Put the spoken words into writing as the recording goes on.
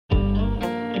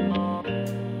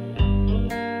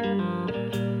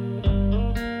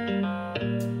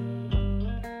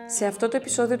Σε αυτό το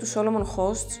επεισόδιο του Solomon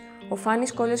Hosts, ο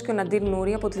Φάνης Κόλλιας και ο Ναντίρ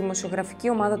Νούρι από τη δημοσιογραφική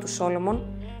ομάδα του Solomon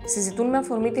συζητούν με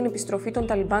αφορμή την επιστροφή των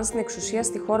Ταλιμπάν στην εξουσία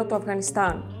στη χώρα του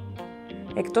Αφγανιστάν.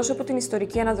 Εκτός από την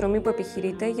ιστορική αναδρομή που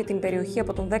επιχειρείται για την περιοχή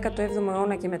από τον 17ο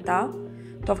αιώνα και μετά,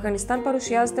 το Αφγανιστάν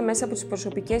παρουσιάζεται μέσα από τις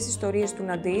προσωπικές ιστορίες του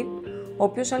Ναντίρ, ο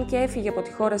οποίος, αν και έφυγε από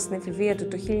τη χώρα στην εφηβεία του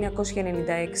το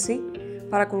 1996,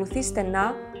 παρακολουθεί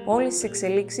στενά όλες τις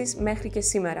εξελίξεις μέχρι και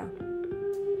σήμερα.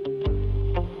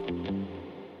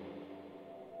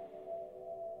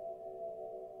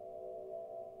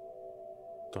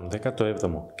 Τον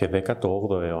 17ο και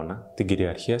 18ο αιώνα, την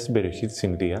κυριαρχία στην περιοχή της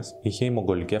Ινδίας είχε η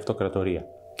Μογγολική Αυτοκρατορία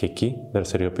και εκεί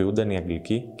δραστηριοποιούνταν η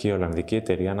Αγγλική και η Ολλανδική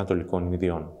Εταιρεία Ανατολικών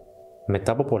Ινδιών.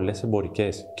 Μετά από πολλές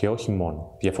εμπορικές και όχι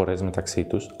μόνο διαφορές μεταξύ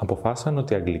τους, αποφάσισαν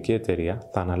ότι η Αγγλική Εταιρεία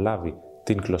θα αναλάβει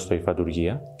την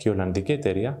κλωστοϊφαντουργία και η Ολλανδική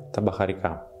Εταιρεία τα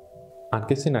μπαχαρικά. Αν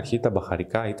και στην αρχή τα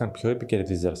μπαχαρικά ήταν πιο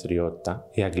επικερδής δραστηριότητα,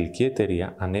 η Αγγλική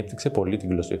Εταιρεία ανέπτυξε πολύ την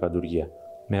κλωστοϊφαντουργία,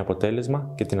 με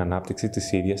αποτέλεσμα και την ανάπτυξη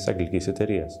της ίδιας της Αγγλικής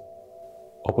Εταιρείας.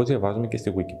 Όπως διαβάζουμε και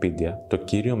στη Wikipedia, το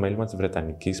κύριο μέλημα της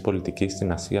Βρετανικής πολιτικής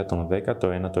στην Ασία τον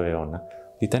 19ο αιώνα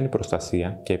ήταν η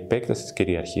προστασία και επέκταση της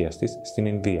κυριαρχίας της στην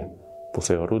Ινδία, που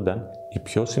θεωρούνταν η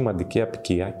πιο σημαντική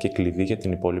αποικία και κλειδί για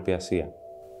την υπόλοιπη Ασία.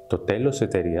 Το τέλος της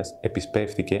εταιρείας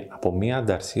επισπεύθηκε από μια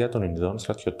ανταρσία των Ινδών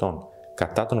στρατιωτών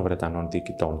κατά των Βρετανών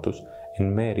διοικητών τους, εν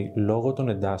μέρει λόγω των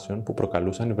εντάσεων που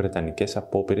προκαλούσαν οι βρετανικές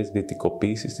απόπειρες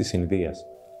δυτικοποίησης της Ινδίας.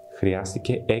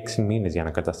 Χρειάστηκε 6 μήνες για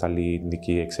να κατασταλεί η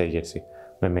Ινδική εξέγερση,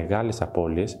 με μεγάλες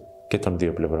απώλειες και των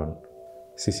δύο πλευρών.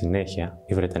 Στη συνέχεια,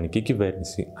 η Βρετανική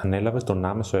κυβέρνηση ανέλαβε τον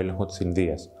άμεσο έλεγχο της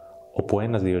Ινδίας, όπου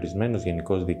ένας διορισμένος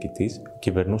γενικός διοικητής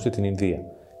κυβερνούσε την Ινδία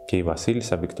και η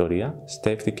βασίλισσα Βικτωρία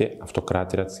στέφθηκε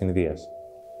αυτοκράτηρα της Ινδίας.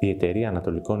 Η Εταιρεία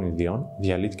Ανατολικών Ινδιών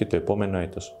διαλύθηκε το επόμενο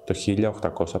έτος, το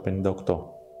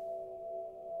 1858.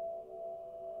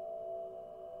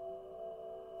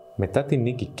 Μετά τη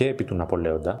νίκη και επί του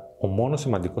Ναπολέοντα, ο μόνος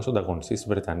σημαντικός ανταγωνιστής της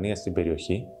Βρετανίας στην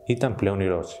περιοχή ήταν πλέον οι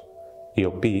Ρώσοι, οι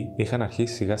οποίοι είχαν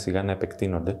αρχίσει σιγά σιγά να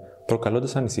επεκτείνονται,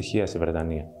 προκαλώντας ανησυχία στη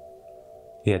Βρετανία.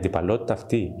 Η αντιπαλότητα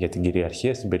αυτή για την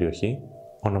κυριαρχία στην περιοχή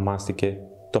ονομάστηκε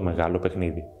το Μεγάλο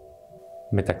Παιχνίδι.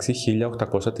 Μεταξύ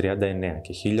 1839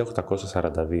 και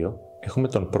 1842 έχουμε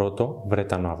τον πρώτο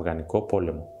Βρετανο-Αφγανικό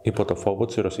πόλεμο, υπό το φόβο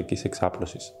της ρωσικής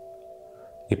εξάπλωσης.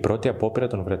 Η πρώτη απόπειρα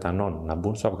των Βρετανών να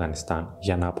μπουν στο Αφγανιστάν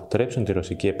για να αποτρέψουν τη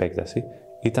ρωσική επέκταση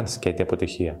ήταν σκέτη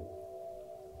αποτυχία.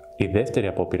 Η δεύτερη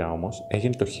απόπειρα όμως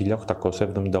έγινε το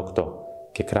 1878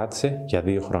 και κράτησε για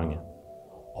 2 χρόνια.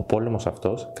 Ο πόλεμος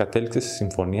αυτός κατέληξε στη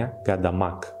Συμφωνία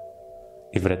Γκανταμάκ.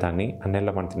 Οι Βρετανοί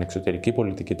ανέλαβαν την εξωτερική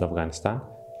πολιτική του Αφγανιστάν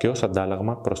και ως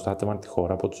αντάλλαγμα προστάτευαν τη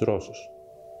χώρα από τους Ρώσους.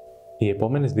 Οι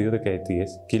επόμενες 2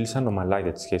 δεκαετίες κύλησαν ομαλά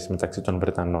για τη σχέση μεταξύ των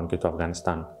Βρετανών και του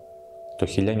Αφγανιστάν. Το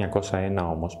 1901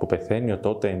 όμως, που πεθαίνει ο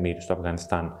τότε εμίρ στο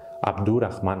Αφγανιστάν, Αμπντούρ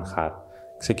Ραχμάν Χαρ,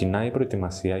 ξεκινάει η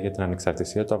προετοιμασία για την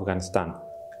ανεξαρτησία του Αφγανιστάν,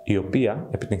 η οποία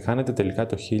επιτυγχάνεται τελικά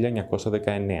το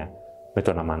 1919, με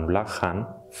τον Αμανουλάχ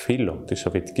Χαν, φίλο της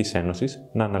Σοβιετικής Ένωσης,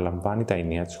 να αναλαμβάνει τα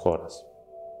ηνία της χώρας.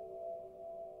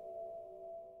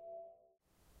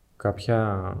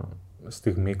 Κάποια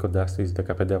στιγμή κοντά στις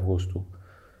 15 Αυγούστου,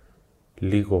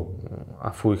 λίγο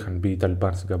αφού είχαν μπει οι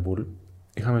Ταλιμπάν στην Καμπούλ,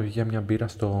 είχαμε βγει για μια μπύρα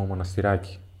στο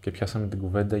μοναστηράκι και πιάσαμε την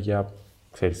κουβέντα για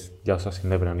όσα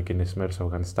συνέβαιναν εκείνες τις μέρες στο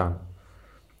Αφγανιστάν.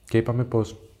 Και είπαμε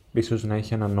πως ίσως να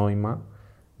είχε ένα νόημα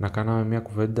να κάναμε μια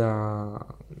κουβέντα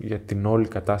για την όλη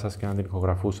κατάσταση και να την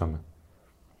ηχογραφούσαμε.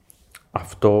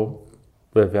 Αυτό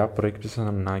βέβαια προέκυψε σαν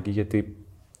ανάγκη γιατί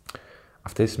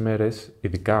αυτές τις μέρες,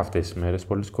 ειδικά αυτές τις μέρες,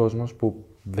 πολλοί κόσμος που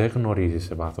δεν γνωρίζει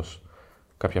σε βάθος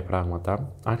κάποια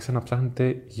πράγματα άρχισε να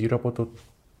ψάχνεται γύρω από το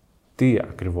τι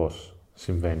ακριβώς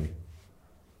συμβαίνει.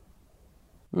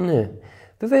 Ναι.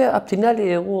 Βέβαια, απ' την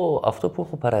άλλη, εγώ αυτό που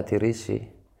έχω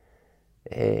παρατηρήσει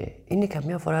είναι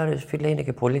καμιά φορά, ρε φίλε, είναι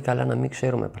και πολύ καλά να μην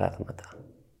ξέρουμε πράγματα.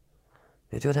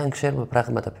 Γιατί όταν ξέρουμε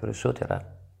πράγματα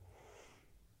περισσότερα,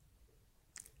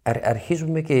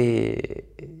 αρχίζουμε και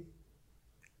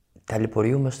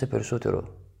ταλαιπωριούμαστε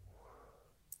περισσότερο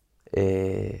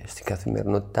στην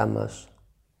καθημερινότητά μας,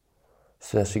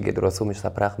 στο να συγκεντρωθούμε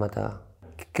στα πράγματα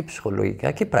και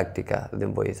ψυχολογικά και πρακτικά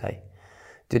δεν βοηθάει.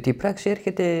 Διότι η πράξη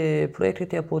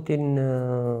προέρχεται από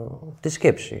τη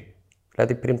σκέψη.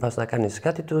 Δηλαδή πριν πας να κάνεις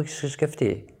κάτι, το έχεις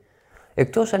σκεφτεί.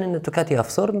 Εκτός αν είναι το κάτι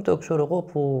αυθόρμητο,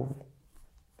 που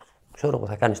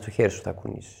θα κάνεις το χέρι σου, θα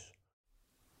κουνήσεις.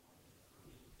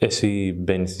 Εσύ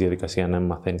μπαίνεις στη διαδικασία να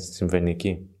μαθαίνεις τι συμβαίνει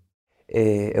εκεί?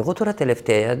 Εγώ τώρα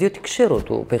τελευταία, διότι ξέρω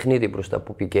το παιχνίδι μπροστά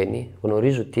που πηγαίνει,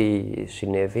 γνωρίζω τι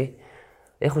συνέβη,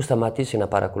 έχω σταματήσει να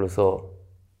παρακολουθώ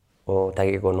τα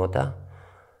γεγονότα.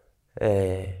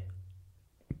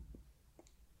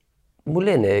 Μου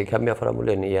λένε, καμιά φορά μου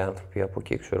λένε οι άνθρωποι από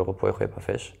εκεί, ξέρω εγώ, που έχω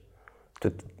επαφές,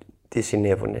 τι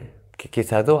συνέβαινε. Και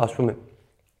θα δω, ας πούμε,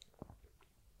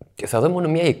 θα δω μόνο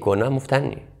μια εικόνα, μου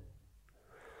φτάνει.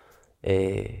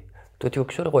 Το ότι,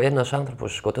 ξέρω εγώ, ένας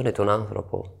άνθρωπος σκοτώνει τον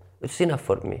άνθρωπο, έτσι είναι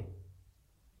αφορμή.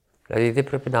 Δηλαδή δεν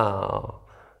πρέπει να...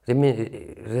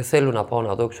 Δεν θέλω να πάω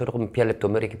να δω, ξέρω εγώ, με ποια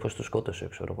λεπτομέρεια και πώς το σκότωσε,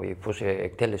 ξέρω εγώ, ή πώς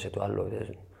εκτέλεσε το άλλο.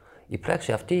 Η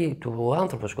πράξη αυτή του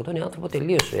άνθρωπο σκοτώνει άνθρωπο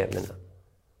τελείωσε για μένα.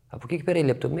 Από εκεί και πέρα οι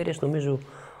λεπτομέρειες νομίζω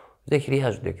δεν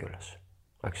χρειάζονται κιόλας.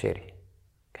 Να ξέρει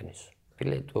κανείς.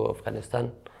 Φίλε, το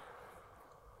Αφγανιστάν,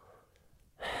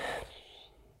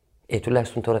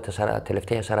 τουλάχιστον τώρα τα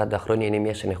τελευταία 40 χρόνια είναι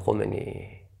μια συνεχόμενη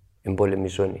εμπόλεμη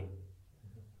ζώνη.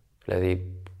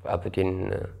 Δηλαδή από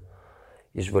την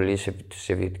εισβολή της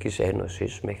Σοβιετικής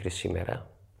Ένωσης μέχρι σήμερα,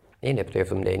 είναι από το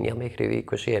 1979 μέχρι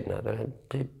 21.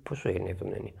 Πόσο είναι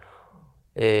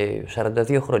 1979?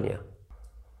 42 χρόνια.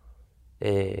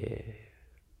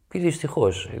 Και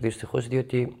δυστυχώς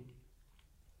διότι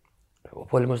ο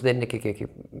πόλεμος δεν είναι και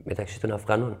μεταξύ των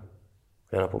Αφγανών,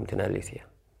 για να πούμε την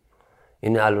αλήθεια.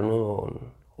 Είναι άλλον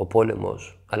ο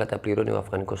πόλεμος, αλλά τα πληρώνει ο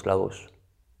αφγανικός λαός.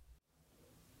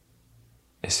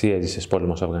 Εσύ έζησες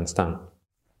πόλεμο στο Αφγανιστάν?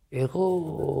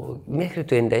 Εγώ μέχρι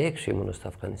το 1996 ήμουν στο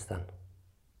Αφγανιστάν.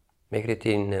 Μέχρι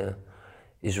την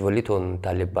εισβολή των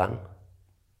Ταλιμπάν,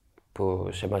 που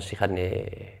σε μας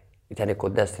ήταν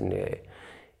κοντά στην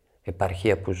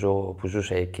επαρχία που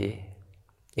ζούσα εκεί.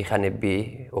 Είχαν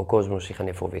μπει, ο κόσμος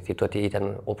είχαν φοβηθεί. Τότε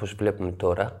ήταν όπως βλέπουμε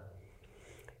τώρα,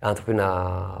 άνθρωποι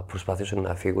να προσπαθήσουν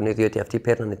να φύγουν, διότι αυτοί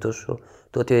παίρνανε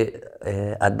τότε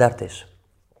αντάρτες.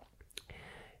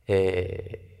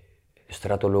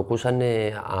 Στρατολογούσαν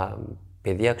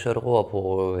παιδιά, ξέρω εγώ,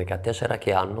 από 14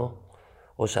 και άνω,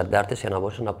 ως αντάρτες για να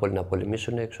μπορούσαν να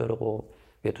πολεμήσουν, ξέρω εγώ,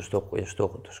 για το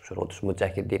στόχο τους, ξέρω, τους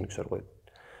Μουτζαχεντίν, ξέρω εγώ,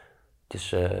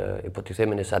 τις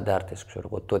υποτιθέμενες αντάρτες, ξέρω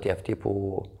εγώ, τότε αυτοί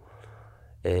που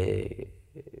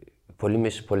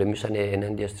πολεμήσανε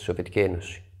ενάντια στη Σοβιετική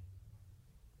Ένωση.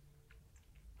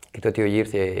 Και τότε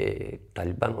ήρθε η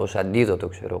Ταλιμπάν ως αντίδοτο,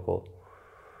 ξέρω εγώ,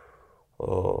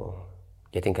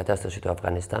 για την κατάσταση του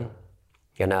Αφγανιστάν,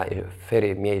 για να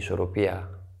φέρει μια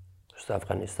ισορροπία στο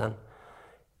Αφγανιστάν,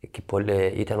 και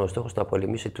ήταν ο στόχος να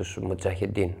πολεμήσει τους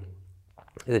Μουτζαχεντίν.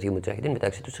 Διότι οι Μουτζαχεντίν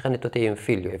μεταξύ τους είχαν τότε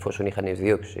εμφύλιο, εφόσον είχαν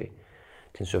διώξει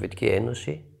την Σοβιετική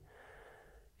Ένωση.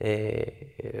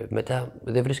 Μετά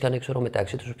δεν βρίσκανε, ξέρω,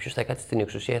 μεταξύ τους ποιος θα κάτσει στην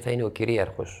εξουσία, θα είναι ο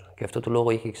κυρίαρχος. Και αυτό το λόγο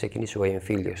είχε ξεκινήσει ο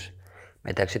εμφύλιος.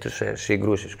 Μεταξύ τους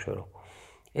συγκρούσεις, ξέρω.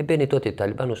 Μπαίνει τότε η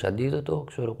Ταλιμπάν ως αντίδοτο,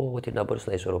 ξέρω εγώ, ότι να μπορέσει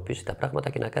να ισορροπήσει τα πράγματα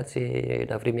και να κάτσει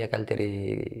να βρει μια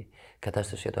καλύτερη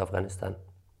κατάσταση για το Αφγανιστάν.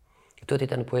 Και τότε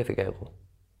ήταν που έφυγα εγώ.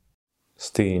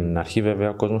 Στην αρχή, βέβαια,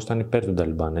 ο κόσμος ήταν υπέρ του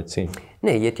Ταλιμπάν, έτσι.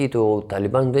 Ναι, γιατί το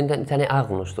Ταλιμπάν δεν ήταν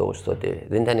άγνωστο ως τότε.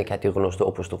 Δεν ήταν κάτι γνωστό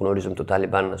όπως το γνωρίζουμε το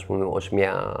Ταλιμπάν, ας πούμε, ως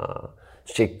μια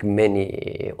συγκεκριμένη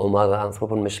ομάδα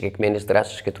ανθρώπων με συγκεκριμένες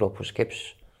δράσεις και τρόπους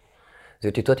σκέψης.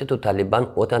 Διότι τότε το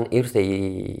Ταλιμπάν, όταν ήρθε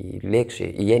η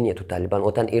λέξη, η έννοια του Ταλιμπάν,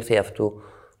 όταν ήρθε αυτό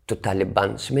το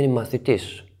Ταλιμπάν, σημαίνει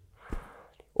μαθητής.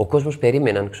 Ο κόσμος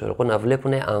περίμεναν, ξέρω εγώ, να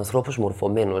βλέπουν ανθρώπους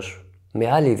μορφωμένους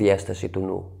με άλλη διάσταση του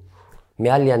νου, με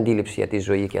άλλη αντίληψη για τη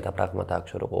ζωή και για τα πράγματα,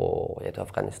 ξέρω εγώ, για το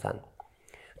Αφγανιστάν.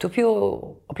 Το οποίο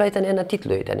απλά ήταν ένα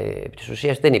τίτλο, επί της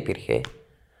ουσίας δεν υπήρχε.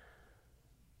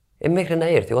 Μέχρι να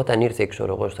έρθει, όταν ήρθε,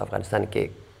 ξέρω εγώ, στο Αφγανιστάν και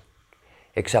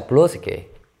εξαπλώθηκε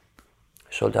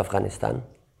σε όλο το Αφγανιστάν,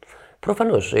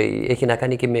 προφανώς έχει να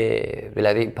κάνει και με.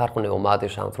 Δηλαδή, υπάρχουν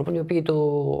ομάδες ανθρώπων οι οποίοι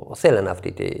το θέλαν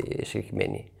αυτή τη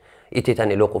συγκεκριμένη. Είτε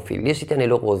ήταν λόγω φυλής, είτε ήταν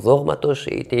λόγω δόγματος,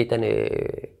 είτε ήταν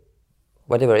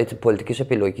whatever, πολιτικής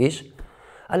επιλογής.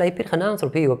 Αλλά υπήρχαν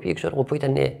άνθρωποι οι οποίοι, ξέρω εγώ,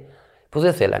 που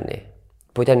δεν θέλανε.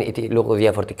 Που ήταν είτε λόγω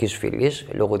διαφορετικής φυλής,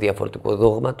 λόγω διαφορετικού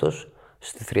δόγματος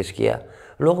στη θρησκεία,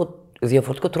 λόγω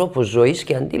διαφορετικού τρόπου ζωής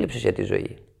και αντίληψης για τη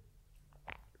ζωή.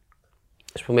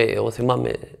 Ας πούμε, εγώ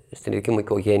θυμάμαι στην δική μου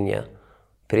οικογένεια,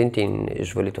 πριν την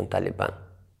εισβολή των Ταλιμπάν,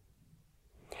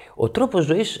 ο τρόπος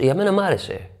ζωής για μένα μ'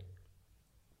 άρεσε.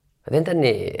 Δεν ήταν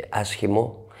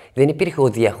άσχημο, δεν υπήρχε ο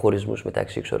διαχωρισμός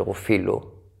μεταξύ, ξέρω εγώ,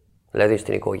 φύλου. Δηλαδή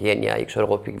στην οικογένεια, ή ξέρω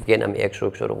εγώ, βγαίναμε έξω,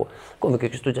 ξέρω εγώ, ακόμη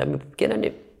και στο τζαμί που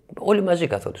βγαίνανε, όλοι μαζί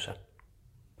καθόντουσαν.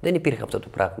 Δεν υπήρχε αυτό το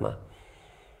πράγμα.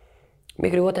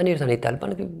 Μέχρι όταν ήρθαν οι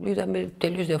Ταλιμπάν, είδαμε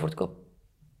τελείως διαφορετικό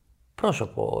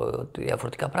πρόσωπο,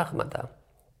 διαφορετικά πράγματα.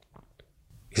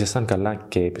 Ήσασταν καλά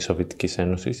και επί Σοβιετικής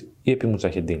Ένωσης ή επί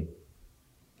Μουτζαχεντίν?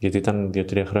 Γιατί ήταν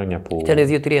 2-3 χρόνια που. Ήταν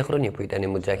 2-3 χρόνια που ήταν η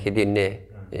Μουτζαχεντίν, ναι,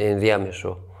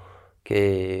 ενδιάμεσο.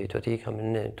 Και τότε είχαμε,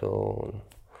 ναι, τον.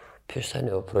 Ποιος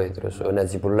ήταν ο πρόεδρος, ο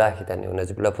Νατζιμπουλάχ ήταν. Ο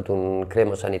Νατζιμπουλάχ που τον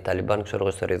κρέμασαν οι Ταλιμπάν, ξέρω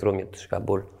εγώ, στο αεροδρόμιο του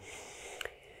Καμπούλ.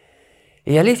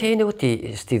 Η αλήθεια είναι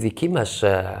ότι στη δική μας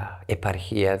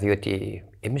επαρχία, διότι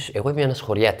Εγώ είμαι ένας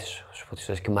χωριάτης,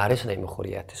 και μου αρέσει να είμαι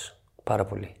χωριάτης. Πάρα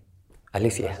πολύ.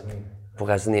 Αλήθεια.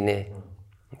 Βγαζνή είναι.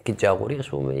 Και η Τζαγουρή, ας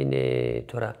πούμε, είναι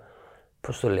τώρα.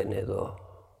 Πώς το λένε εδώ.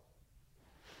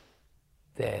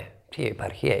 Τι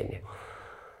επαρχία είναι.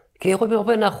 Και εγώ είμαι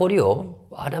από ένα χωριό,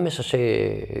 ανάμεσα σε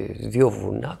δύο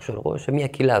βουνά, ξέρω εγώ, σε μια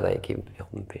κοιλάδα εκεί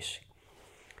έχουμε πέσει.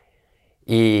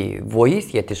 Η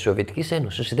βοήθεια της Σοβιετικής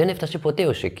Ένωσης δεν έφτασε ποτέ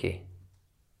ως εκεί.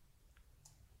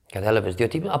 Κατάλαβες,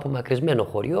 διότι είμαι απομακρυσμένο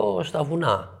χωριό στα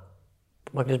βουνά.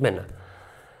 Απομακρυσμένα.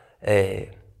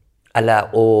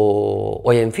 Αλλά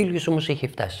ο εμφύλιος όμως είχε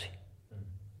φτάσει.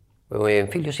 Ο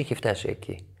εμφύλιος είχε φτάσει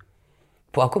εκεί.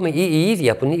 Που ακόμα οι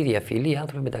ίδιοι φίλοι, οι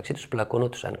άνθρωποι μεταξύ τους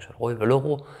πλακωνόντουσαν, ξέρω εγώ,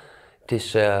 λόγω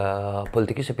της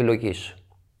πολιτικής επιλογής.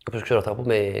 Όπως ξέρω, θα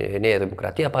πούμε Νέα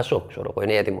Δημοκρατία, Πασόκ, ξέρω εγώ,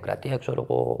 Νέα Δημοκρατία, ξέρω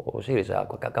εγώ, ΣΥΡΙΖΑ,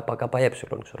 ΚΚΕ,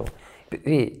 ξέρω.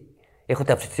 Έχω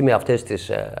ταυτιστεί με αυτές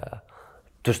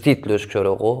τους τίτλους,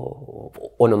 ξέρω εγώ,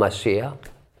 ονομασία,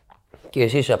 και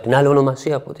εσείς από την άλλη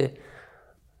ονομασία, οπότε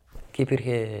και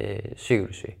υπήρχε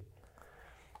σύγκρουση.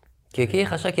 Και εκεί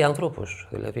έχασα και ανθρώπους,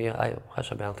 δηλαδή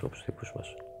χάσαμε ανθρώπους δικούς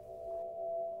μας.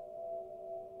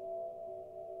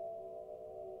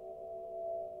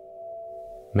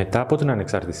 Μετά από την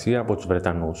ανεξαρτησία από τους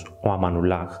Βρετανούς, ο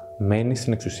Αμανουλάχ μένει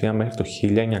στην εξουσία μέχρι το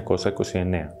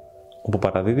 1929, όπου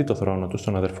παραδίδει το θρόνο του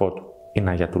στον αδερφό του,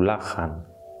 Ιναγιατουλάχ Χαν.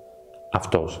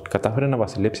 Αυτός κατάφερε να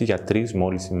βασιλέψει για 3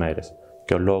 μόλις ημέρες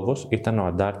και ο λόγος ήταν ο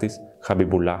αντάρτης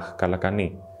Χαμπιμπουλάχ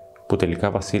Καλακανί, που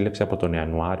τελικά βασίλεψε από τον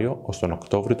Ιανουάριο ως τον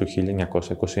Οκτώβριο του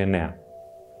 1929.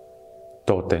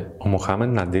 Τότε, ο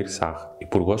Μοχάμεντ Ναντίρ Σαχ,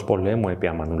 υπουργός πολέμου επί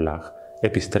Αμανουλάχ,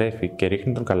 επιστρέφει και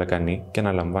ρίχνει τον Καλακανί και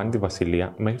αναλαμβάνει τη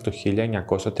βασιλεία μέχρι το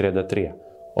 1933,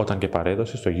 όταν και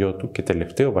παρέδωσε στο γιο του και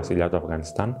τελευταίο βασιλιά του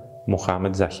Αφγανιστάν,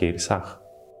 Μοχάμεντ Ζαχίρ Σαχ.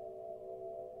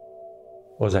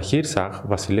 Ο Ζαχίρ Σαχ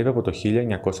βασιλεύει από το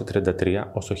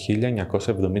 1933 ως το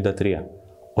 1973,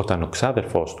 όταν ο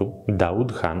ξάδερφός του,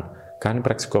 Νταούντ Χαν, κάνει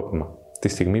πραξικόπημα, τη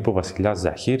στιγμή που ο βασιλιάς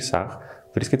Ζαχίρ Σαχ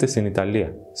βρίσκεται στην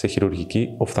Ιταλία, σε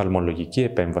χειρουργική οφθαλμολογική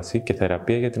επέμβαση και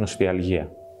θεραπεία για την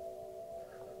οσφιαλγία.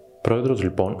 Πρόεδρος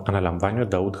λοιπόν αναλαμβάνει ο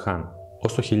Νταούντ Χαν,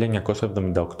 ως το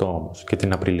 1978 όμως και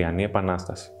την Απριλιανή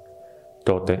Επανάσταση.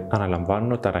 Τότε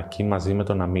αναλαμβάνουν ο Ταρακί μαζί με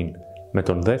τον Αμίν, με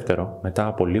τον δεύτερο, μετά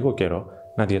από λίγο καιρό,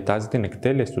 να διατάζει την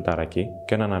εκτέλεση του Ταρακί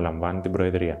και να αναλαμβάνει την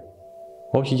προεδρία.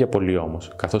 Όχι για πολύ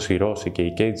όμως, καθώς οι Ρώσοι και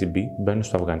οι KGB μπαίνουν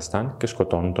στο Αφγανιστάν και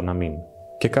σκοτώνουν τον Αμίν.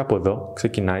 Και κάπου εδώ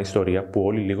ξεκινάει η ιστορία που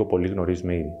όλοι λίγο πολύ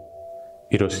γνωρίζουμε ήδη.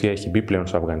 Η Ρωσία έχει μπει πλέον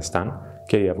στο Αφγανιστάν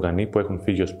και οι Αφγανοί που έχουν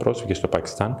φύγει ως πρόσφυγες στο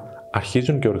Πακιστάν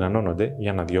αρχίζουν και οργανώνονται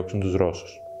για να διώξουν τους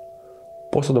Ρώσους.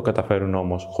 Πώς θα το καταφέρουν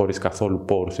όμως χωρίς καθόλου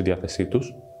πόρους στη διάθεσή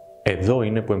τους? Εδώ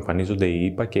είναι που εμφανίζονται οι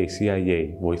ΗΠΑ και η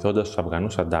CIA, βοηθώντας τους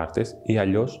Αφγανούς αντάρτες ή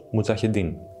αλλιώς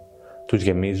Μουτζαχεντίν. Τους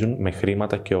γεμίζουν με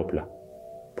χρήματα και όπλα.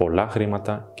 Πολλά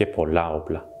χρήματα και πολλά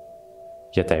όπλα.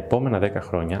 Για τα επόμενα 10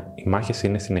 χρόνια οι μάχες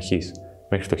είναι συνεχείς,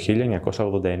 μέχρι το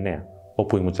 1989,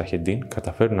 όπου οι Μουτζαχεντίν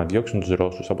καταφέρουν να διώξουν τους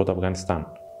Ρώσους από το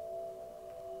Αφγανιστάν.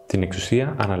 Την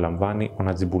εξουσία αναλαμβάνει ο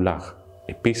Νατζιμπουλάχ,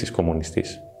 επίσης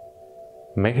κομμουνιστής.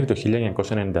 Μέχρι το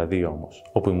 1992 όμως,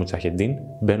 όπου οι Μουτζαχεντίν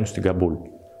μπαίνουν στην Καμπούλ,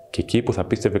 και εκεί που θα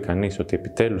πίστευε κανείς ότι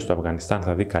επιτέλους το Αφγανιστάν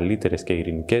θα δει καλύτερες και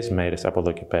ειρηνικές μέρες από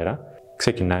εδώ και πέρα,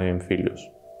 ξεκινάει ο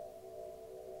εμφύλιος.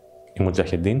 Οι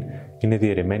Μουτζαχεντίν είναι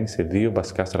διαιρεμένοι σε 2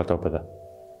 βασικά στρατόπεδα.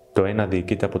 Το ένα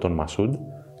διοικείται από τον Μασούντ,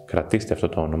 κρατήστε αυτό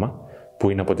το όνομα, που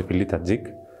είναι από τη φυλή Τατζίκ,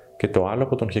 και το άλλο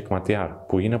από τον Χεκματιάρ,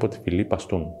 που είναι από τη φυλή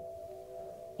Παστούν.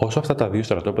 Όσο αυτά τα 2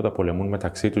 στρατόπεδα πολεμούν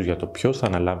μεταξύ τους για το ποιος θα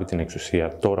αναλάβει την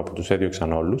εξουσία τώρα που τους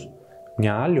έδιωξαν όλους,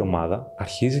 μια άλλη ομάδα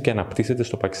αρχίζει και αναπτύσσεται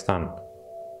στο Πακιστάν.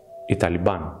 Οι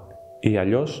Ταλιμπάν, ή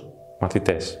αλλιώς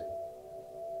μαθητές.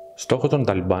 Στόχο των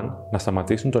Ταλιμπάν να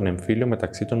σταματήσουν τον εμφύλιο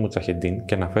μεταξύ των Μουτζαχεντίν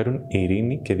και να φέρουν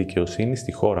ειρήνη και δικαιοσύνη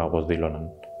στη χώρα, όπως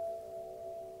δήλωναν.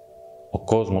 Ο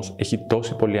κόσμος έχει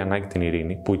τόση πολύ ανάγκη την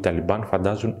ειρήνη που οι Ταλιμπάν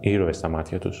φαντάζουν ήρωες στα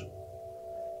μάτια τους.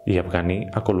 Οι Αφγανοί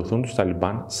ακολουθούν τους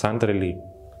Ταλιμπάν σαν τρελοί.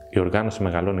 Η οργάνωση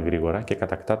μεγαλώνει γρήγορα και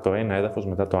κατακτά το ένα έδαφος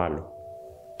μετά το άλλο.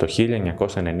 Το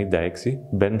 1996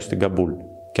 μπαίνουν στην Καμπούλ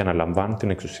και αναλαμβάνουν την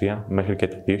εξουσία μέχρι και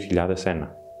το 2001.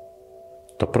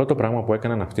 Το πρώτο πράγμα που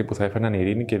έκαναν αυτοί που θα έφεραν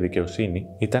ειρήνη και δικαιοσύνη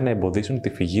ήταν να εμποδίσουν τη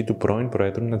φυγή του πρώην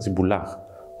Προέδρου Νατζιμπουλάχ,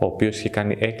 ο οποίος είχε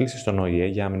κάνει έκκληση στον ΟΗΕ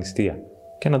για αμνηστία,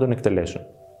 και να τον εκτελέσουν.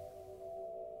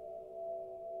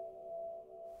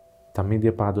 Τα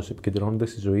μίντια πάντως επικεντρώνονται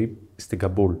στη ζωή στην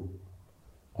Καμπούλ.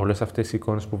 Όλες αυτές οι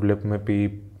εικόνες που βλέπουμε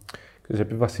επί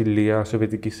βασιλεία,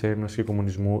 Σοβιετικής Ένωσης και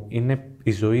κομμουνισμού είναι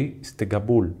η ζωή στην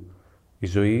Καμπούλ. Η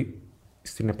ζωή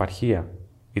στην επαρχία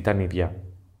ήταν ίδια.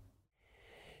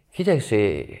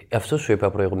 Κοίταξε, αυτό σου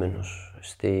είπα προηγουμένως.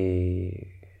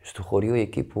 Στο χωριό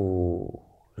εκεί που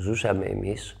ζούσαμε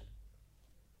εμείς,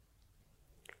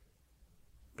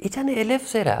 Ήταν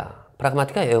ελεύθερα.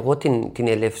 Πραγματικά, εγώ την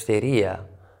ελευθερία,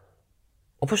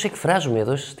 όπως εκφράζουμε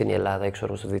εδώ στην Ελλάδα,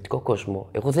 ξέρω, στο δυτικό κόσμο,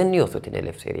 εγώ δεν νιώθω την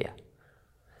ελευθερία.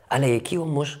 Αλλά εκεί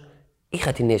όμως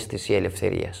είχα την αίσθηση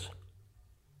ελευθερίας.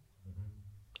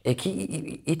 Εκεί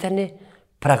ήταν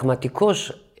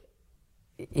πραγματικός,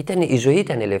 η ζωή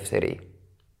ήταν ελεύθερη.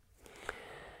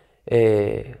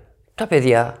 Τα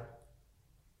παιδιά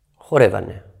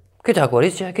χορεύανε. Και τα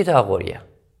κορίτσια και τα αγόρια.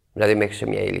 Δηλαδή μέχρι σε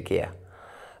μια ηλικία.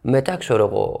 Μετά ξέρω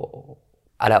εγώ,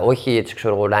 αλλά όχι έτσι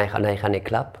ξέρω εγώ να είχαν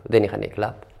κλαμπ, δεν είχαν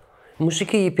κλαμπ.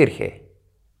 Μουσική υπήρχε.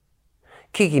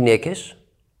 Και οι γυναίκες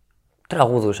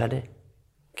τραγουδούσανε.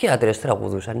 Και οι άντρες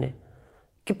τραγουδούσανε.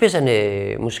 Και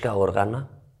παίζανε μουσικά όργανα.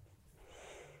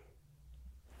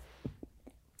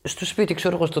 Στο σπίτι,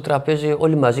 ξέρω εγώ, στο τραπέζι,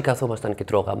 όλοι μαζί καθόμασταν και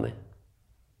τρώγαμε.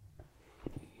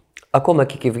 Ακόμα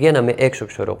και βγαίναμε έξω,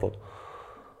 ξέρω εγώ.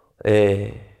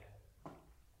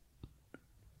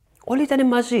 Όλοι ήταν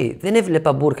μαζί. Δεν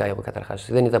έβλεπα μπουρκα εγώ καταρχάς.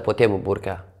 Δεν είδα ποτέ μου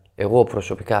μπουρκα. Εγώ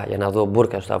προσωπικά για να δω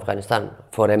μπουρκα στο Αφγανιστάν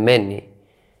φορεμένη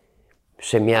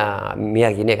σε μια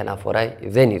γυναίκα να φοράει,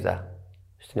 δεν είδα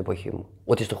στην εποχή μου.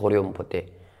 Ούτε στο χωριό μου ποτέ.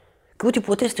 Και ούτε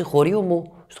ποτέ στο χωριό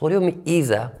μου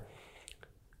είδα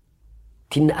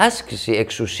την άσκηση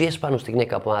εξουσίας πάνω στη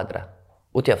γυναίκα από άντρα.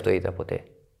 Ούτε αυτό είδα ποτέ.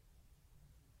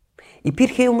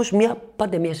 Υπήρχε όμως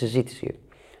πάντα μια συζήτηση.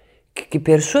 Και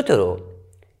περισσότερο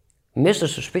μέσα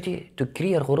στο σπίτι του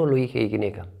κυρίαρχο ρόλο είχε η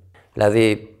γυναίκα.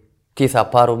 Δηλαδή, τι θα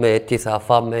πάρουμε, τι θα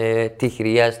φάμε, τι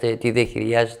χρειάζεται, τι δεν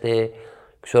χρειάζεται.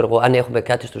 Ξέρω εγώ, αν έχουμε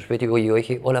κάτι στο σπίτι ή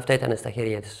όχι, όλα αυτά ήταν στα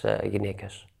χέρια της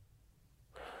γυναίκας.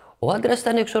 Ο άντρας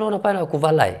ήταν, ξέρω, να πάει να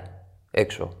κουβαλάει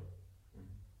έξω.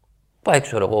 Πάει,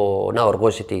 ξέρω εγώ, να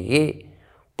οργώσει τη γη,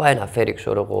 πάει να φέρει,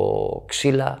 ξέρω εγώ,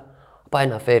 ξύλα, πάει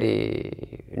να φέρει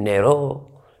νερό.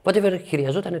 Οπότε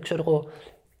χρειαζόταν, ξέρω εγώ,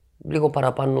 λίγο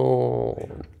παραπάνω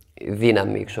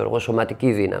δύναμη, ξέρω εγώ,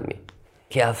 σωματική δύναμη.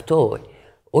 Και αυτό,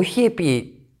 όχι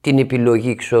επί την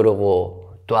επιλογή, ξέρω εγώ,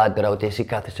 του άντρα, ότι εσύ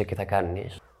κάθεσαι και θα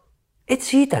κάνεις.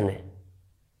 Έτσι ήτανε.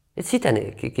 Έτσι ήτανε.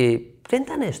 Και δεν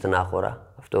ήταν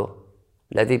στενάχωρα αυτό.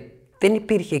 Δηλαδή, δεν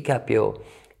υπήρχε κάποιο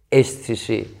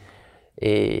αίσθηση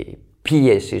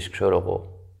πίεσης, ξέρω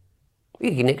εγώ. Οι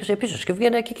γυναίκες επίσης και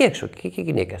βγαίνανε και έξω, και οι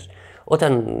γυναίκες.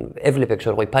 Όταν έβλεπε,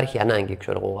 ξέρω εγώ, υπάρχει ανάγκη,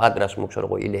 ξέρω εγώ, ο άντρας μου, ξέρω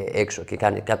εγώ, είναι έξω και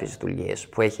κάνει κάποιες δουλειές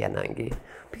που έχει ανάγκη,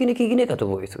 πήγαινε και η γυναίκα του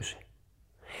βοηθούσε.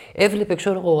 Έβλεπε,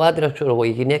 ξέρω εγώ, ο άντρας, ξέρω εγώ, η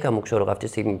γυναίκα μου, ξέρω εγώ, αυτή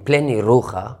τη στιγμή πλένει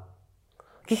ρούχα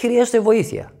και χρειάζεται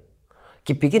βοήθεια.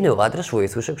 Και πήγαινε ο άντρας,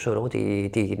 βοηθούσε, ξέρω εγώ,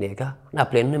 τη γυναίκα να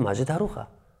πλένουν μαζί τα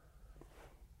ρούχα.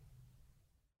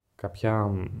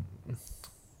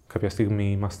 Κάποια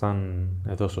στιγμή ήμασταν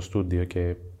εδώ στο στούντιο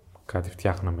και κάτι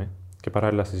φτιάχναμε και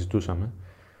παράλληλα συζητούσαμε.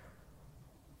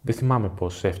 Δεν θυμάμαι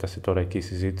πώς έφτασε τώρα εκεί η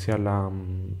συζήτηση, αλλά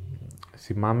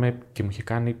θυμάμαι και μου είχε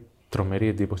κάνει τρομερή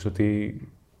εντύπωση ότι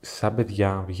σαν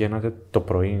παιδιά βγαίνατε το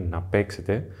πρωί να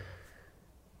παίξετε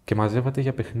και μαζεύατε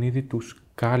για παιχνίδι τους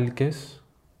κάλικες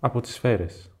από τις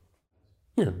σφαίρες.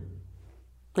 Ναι.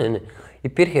 Ναι.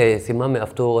 Υπήρχε, θυμάμαι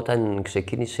αυτό όταν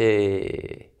ξεκίνησε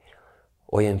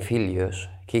ο εμφύλιος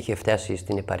και είχε φτάσει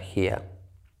στην επαρχία.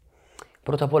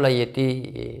 Πρώτα απ' όλα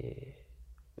γιατί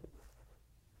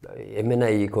εμένα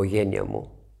η οικογένεια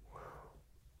μου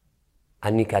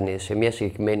ανήκανε σε μια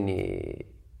συγκεκριμένη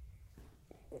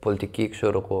πολιτική,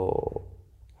 ξέρω εγώ,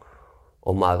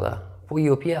 ομάδα, που η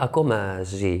οποία ακόμα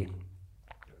ζει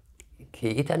και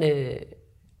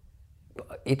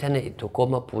ήταν το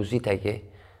κόμμα που ζήταγε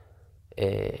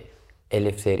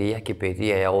ελευθερία και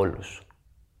παιδεία για όλους,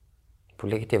 που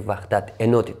λέγεται Βαχτάτ,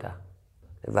 ενότητα,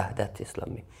 Βαχτάτ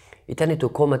Ισλάμι. Ήταν το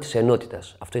κόμμα της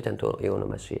ενότητας, αυτό ήταν η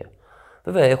ονομασία.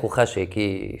 Βέβαια, έχω χάσει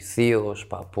εκεί θείος,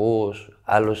 παππούς,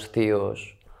 άλλος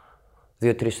θείος,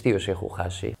 2-3 θείος έχω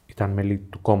χάσει. Ήταν μέλη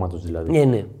του κόμματος δηλαδή.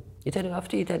 Ναι.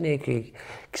 Αυτή ήταν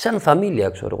και σαν φαμίλια,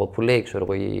 ξέρω εγώ, που λέει, ξέρω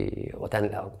εγώ,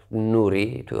 όταν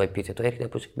Νούρι, το επίθετο, έρχεται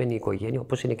από συγκεκριμένη οικογένεια,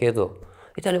 όπως είναι και εδώ.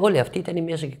 Όλοι αυτοί ήταν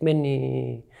μια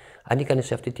συγκεκριμένη, ανήκανε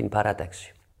σε αυτή την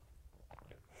παράταξη.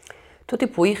 Τότε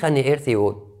που είχαν έρθει,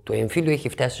 το εμφύλιο είχε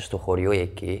φτάσει στο χωριό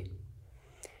εκεί,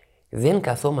 δεν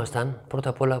καθόμασταν πρώτα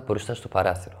απ' όλα μπροστά στο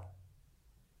παράθυρο.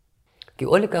 Και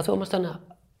όλοι καθόμασταν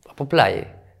από πλάι,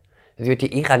 διότι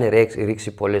είχαν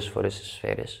ρίξει πολλές φορές τις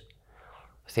σφαίρες.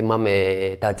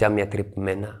 Θυμάμαι τα τζάμια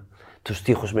τρυπημένα, τους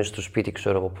τοίχους μέσα στο σπίτι,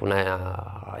 ξέρω εγώ, που να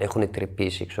έχουν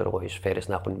τρυπήσει, ξέρω εγώ, οι σφαίρες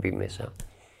να έχουν μπει μέσα.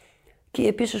 Και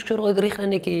επίσης, ξέρω εγώ,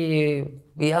 ρίχνανε και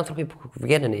οι άνθρωποι που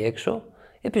βγαίνανε έξω,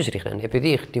 επίσης ρίχνανε.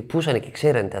 Επειδή χτυπούσαν και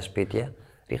ξέρανε τα σπίτια,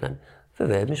 ρίχνανε.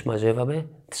 Βέβαια, εμείς μαζεύαμε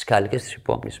τις κάλικες τις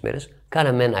επόμενες μέρες,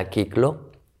 κάναμε ένα κύκλο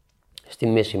στη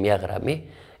μέση μια γραμμή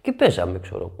και παίζαμε,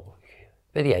 ξέρω εγώ.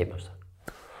 Παιδιά ήμασταν.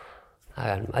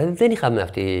 Δεν είχαμε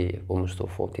αυτή όμως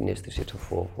την αίσθηση του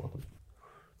φόβου.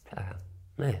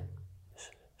 Ναι,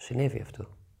 συνέβη αυτό.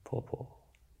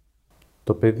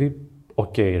 Το παιδί,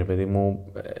 ρε παιδί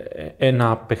μου,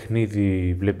 ένα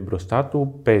παιχνίδι βλέπει μπροστά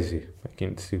του, παίζει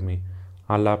εκείνη τη στιγμή.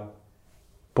 Αλλά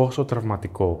πόσο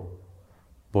τραυματικό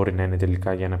μπορεί να είναι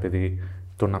τελικά για ένα παιδί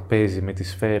το να παίζει με τις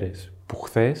σφαίρες που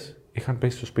χθες είχαν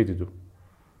πέσει στο σπίτι του.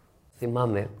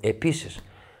 Θυμάμαι επίσης,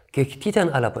 και τι ήταν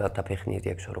άλλα από τα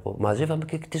παιχνίδια, ξέρω εγώ. Μαζεύαμε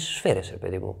και τις σφαίρες, ρε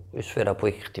παιδί μου. Η σφαίρα που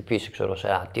έχει χτυπήσει, ξέρω, σε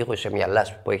ένα τοίχο, σε μια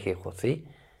λάσπη που έχει χωθεί.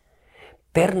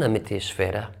 Παίρναμε τη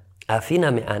σφαίρα,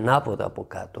 αφήναμε ανάποδα από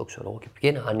κάτω, ξέρω εγώ,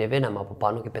 και ανεβαίναμε από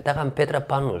πάνω και πετάγαμε πέτρα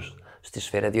πάνω στη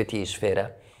σφαίρα, διότι η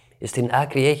σφαίρα στην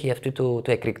άκρη έχει αυτό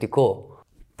το εκρηκτικό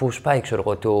που σπάει, ξέρω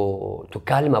εγώ, το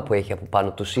κάλυμα που έχει από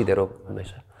πάνω, το σίδερο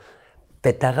μέσα.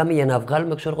 Πετάγαμε για να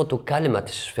βγάλουμε, ξέρω εγώ, το κάλυμα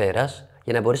της σφαίρας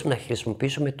για να μπορέσουμε να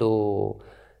χρησιμοποιήσουμε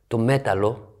το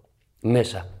μέταλλο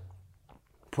μέσα,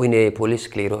 που είναι πολύ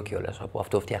σκληρό κιόλας. Από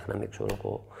αυτό φτιάχναμε, ξέρω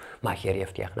εγώ, μαχαίρια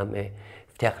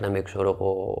φτιάχναμε, ξέρω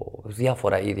εγώ,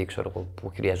 διάφορα είδη, ξέρω εγώ,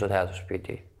 που χρειαζόταν στο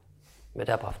σπίτι.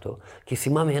 Μετά από αυτό. Και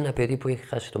θυμάμαι ένα παιδί που είχε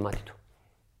χάσει το μάτι του.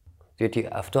 Διότι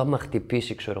αυτό άμα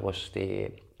χτυπήσει, ξέρω εγώ,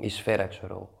 η σφαίρα,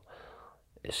 ξέρω εγώ,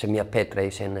 σε μια πέτρα ή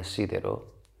σε ένα σίδερο,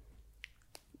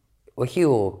 όχι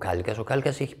ο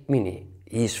κάλικας έχει μείνει.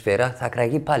 Η σφαίρα θα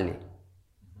κραγεί πάλι.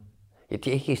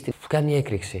 Γιατί έχει κάνει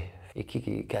έκρηξη.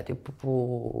 Εκεί κάτι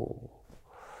που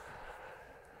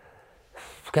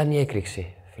κάνει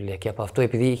έκρηξη, φίλε. Και από αυτό,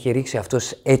 επειδή είχε ρίξει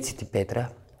αυτός έτσι την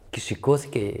πέτρα και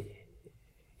σηκώθηκε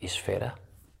η σφαίρα,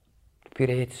 το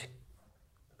πήρε έτσι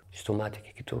στο μάτι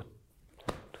και το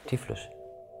τύφλωσε.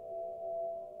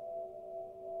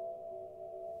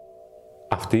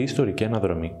 Αυτή η ιστορική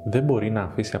αναδρομή δεν μπορεί να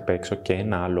αφήσει απ' έξω και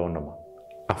ένα άλλο όνομα.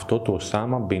 Αυτό του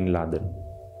Οσάμα Μπιν Λάντεν.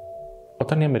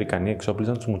 Όταν οι Αμερικανοί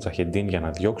εξόπλιζαν τους Μουτζαχεντίν για να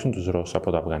διώξουν τους Ρώσους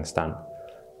από το Αφγανιστάν,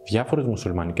 διάφορες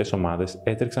μουσουλμανικές ομάδες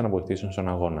έτρεξαν να βοηθήσουν στον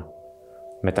αγώνα.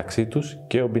 Μεταξύ τους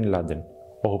και ο Μπιν Λάντεν,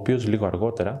 ο οποίος λίγο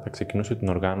αργότερα θα ξεκινούσε την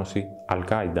οργάνωση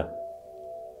Αλ-Κάιντα.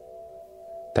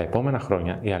 Τα επόμενα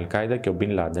χρόνια η Αλ-Κάιντα και ο Μπιν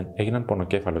Λάντεν έγιναν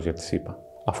πονοκέφαλος για τη ΣΥΠΑ,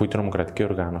 αφού η τρομοκρατική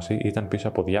οργάνωση ήταν πίσω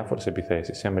από διάφορες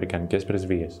επιθέσεις σε αμερικανικές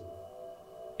πρεσβείες.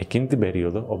 Εκείνη την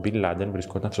περίοδο ο Μπιν Λάντεν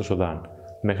βρισκόταν στο Σουδάν,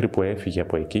 μέχρι που έφυγε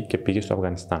από εκεί και πήγε στο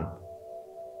Αφγανιστάν.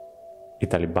 Οι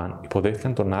Ταλιμπάν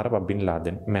υποδέχτηκαν τον Άραβα Μπιν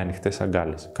Λάντεν με ανοιχτές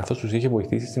αγκάλες, καθώς τους είχε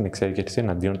βοηθήσει στην εξέγερση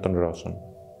εναντίον των Ρώσων.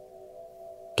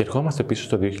 Και ερχόμαστε πίσω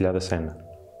στο 2001.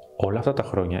 Όλα αυτά τα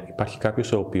χρόνια υπάρχει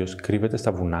κάποιος ο οποίος κρύβεται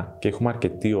στα βουνά και έχουμε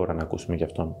αρκετή ώρα να ακούσουμε γι'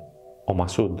 αυτόν. Ο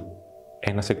Μασούντ,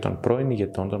 ένας εκ των πρώην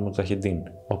ηγετών των Μουτζαχεντίν,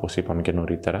 όπως είπαμε και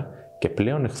νωρίτερα, και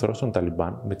πλέον εχθρός των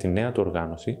Ταλιμπάν με τη νέα του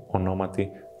οργάνωση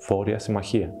ονόματι Βόρεια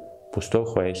Συμμαχία, που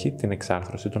στόχο έχει την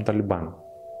εξάρθρωση των Ταλιμπάν.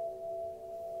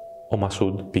 Ο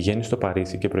Μασούντ πηγαίνει στο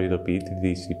Παρίσι και προειδοποιεί τη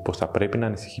Δύση πως θα πρέπει να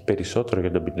ανησυχεί περισσότερο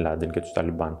για τον Μπιν Λάντεν και τους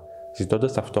Ταλιμπάν,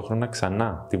 ζητώντας ταυτόχρονα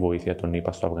ξανά τη βοήθεια των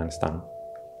ΗΠΑ στο Αφγανιστάν.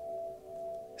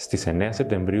 Στις 9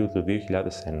 Σεπτεμβρίου του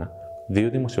 2001, δύο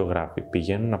δημοσιογράφοι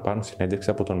πηγαίνουν να πάρουν συνέντευξη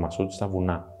από τον Μασούντ στα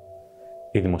βουνά.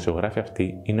 Οι δημοσιογράφοι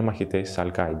αυτοί είναι μαχητές της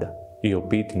Αλ-Κάιντα, οι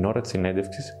οποίοι την ώρα της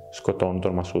συνέντευξης σκοτώνουν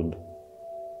τον Μασούντ.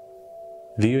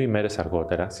 2 ημέρες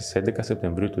αργότερα, στις 11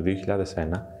 Σεπτεμβρίου του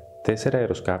 2001, 4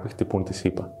 αεροσκάφη χτυπούν τη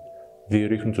ΣΥΠΑ. 2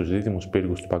 ρίχνουν τους δίδυμους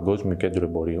πύργους του Παγκόσμιου Κέντρου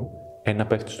Εμπορίου, 1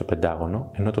 πέφτει στο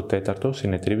Πεντάγωνο, ενώ το 4ο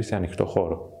συνετρίβει σε ανοιχτό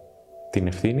χώρο. Την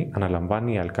ευθύνη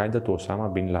αναλαμβάνει η Αλ-Κάιντα του Οσάμα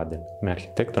Μπιν Λάντεν, με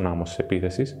αρχιτέκτονα όμως της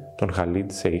επίθεσης τον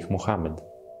Χαλίντ Σεϊχ Μοχάμεντ.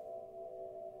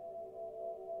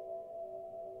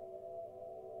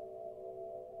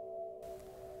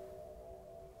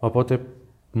 Οπότε,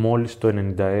 μόλις το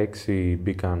 1996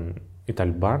 μπήκαν οι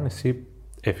Ταλιμπάν, εσύ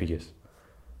έφυγες.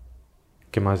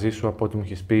 Και μαζί σου, από ό,τι μου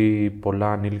έχεις πει,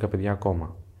 πολλά ανήλικα παιδιά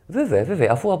ακόμα.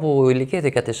 Βέβαια. Αφού από ηλικία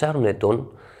 14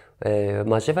 ετών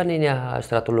μαζεύανε να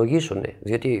στρατολογήσουν.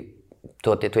 Διότι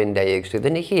τότε το 1996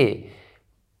 δεν έχει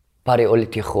πάρει όλη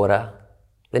τη χώρα,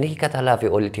 δεν έχει καταλάβει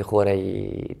όλη τη χώρα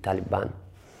οι Ταλιμπάν.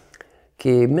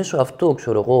 Και μέσω αυτού,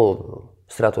 ξέρω εγώ,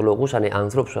 στρατολογούσαν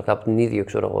ανθρώπους από την ίδια,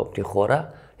 ξέρω εγώ, από τη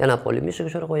χώρα για να πολεμήσει,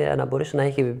 ξέρω εγώ, για να μπορέσει να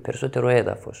έχει περισσότερο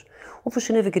έδαφος. Όπως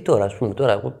συνέβη και τώρα, ας πούμε.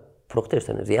 Τώρα, εγώ προχτές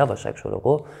διάβασα, ξέρω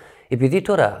εγώ, επειδή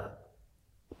τώρα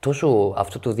τόσο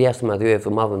αυτό το διάστημα 2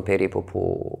 εβδομάδων περίπου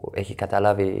που έχει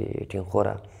καταλάβει την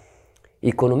χώρα, η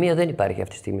οικονομία δεν υπάρχει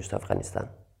αυτή τη στιγμή στο Αφγανιστάν.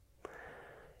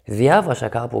 Διάβασα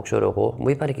κάπου, ξέρω εγώ, μου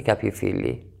είπαν και κάποιοι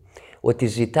φίλοι, ότι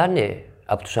ζητάνε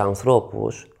από τους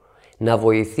ανθρώπους να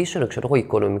βοηθήσουν, ξέρω εγώ,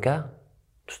 οικονομικά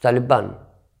τους Ταλιμπάν.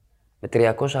 Με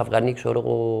 300 Αφγανοί, ξέρω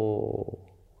εγώ,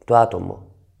 το άτομο.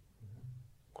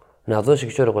 Να δώσει,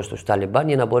 ξέρω εγώ, στους Ταλιμπάν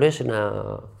για να μπορέσει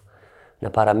να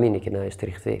παραμείνει και να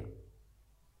στηριχθεί.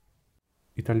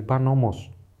 Οι Ταλιμπάν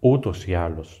όμως, ούτως ή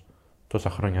άλλως, τόσα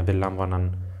χρόνια δεν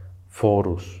λάμβαναν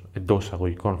φόρους, εντός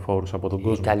εισαγωγικών φόρους από τον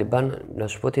κόσμο? Οι Ταλιμπάν, να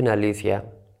σου πω την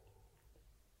αλήθεια,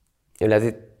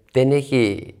 δηλαδή δεν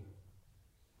έχει,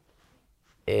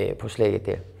 πώς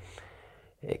λέγεται,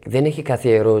 δεν έχει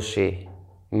καθιερώσει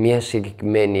μια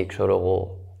συγκεκριμένη, ξέρω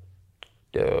εγώ,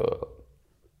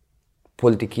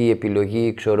 πολιτική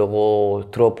επιλογή, ξέρω εγώ,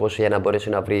 τρόπος για να μπορέσει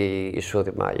να βρει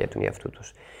εισόδημα για τον εαυτό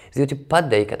τους. Διότι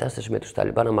πάντα η κατάσταση με τους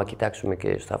Ταλιμπάν, άμα κοιτάξουμε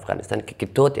και στο Αφγανιστάν και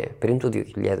τότε, πριν το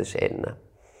 2001,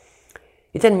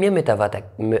 ήταν μια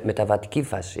μεταβατική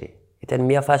φάση. Ήταν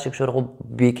μια φάση, ξέρω εγώ,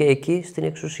 μπήκε εκεί στην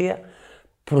εξουσία,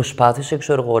 προσπάθησε,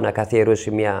 ξέρω εγώ, να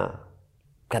καθιερώσει μια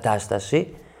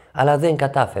κατάσταση, αλλά δεν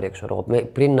κατάφερε, ξέρω εγώ.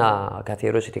 Πριν να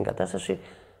καθιερώσει την κατάσταση,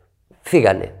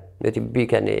 φύγανε. Διότι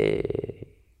μπήκανε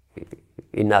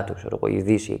η ΝΑΤΟ, ξέρω εγώ, η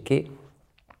Δύση εκεί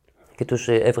και τους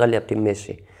έβγαλε από τη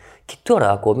μέση. Και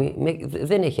τώρα ακόμη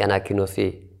δεν έχει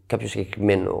ανακοινωθεί κάποιο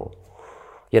συγκεκριμένο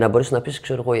για να μπορέσει να πεις,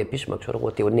 ξέρω εγώ, επίσημα, ξέρω εγώ,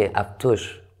 ότι ναι,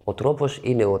 αυτός ο τρόπος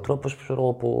είναι ο τρόπος, ξέρω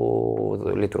εγώ,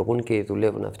 που λειτουργούν και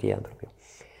δουλεύουν αυτοί οι άνθρωποι.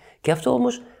 Και αυτό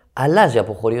όμως αλλάζει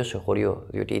από χωριό σε χωριό,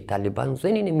 διότι οι Ταλιμπάν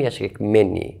δεν είναι μια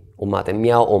συγκεκριμένη ομάδα,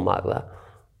 μια ομάδα.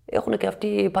 Έχουν και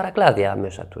αυτοί παρακλάδια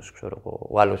μέσα τους, ξέρω εγώ.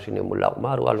 Ο άλλος είναι Μουλά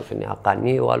Ομάρ, ο άλλος είναι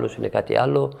Ακανί, ο άλλος είναι κάτι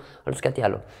άλλο, κάτι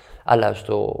άλλο. Αλλά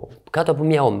κάτω από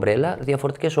μια ομπρέλα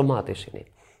διαφορετικές ομάδες είναι.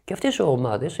 Και αυτές οι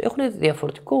ομάδες έχουν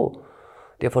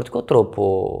διαφορετικό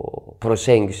τρόπο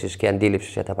προσέγγισης και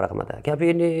αντίληψης για τα πράγματα. Και κάποιοι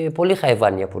είναι πολύ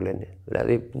χαϊβάνια που λένε.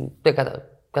 Δηλαδή δεν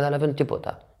καταλαβαίνουν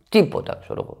τίποτα. Τίποτα,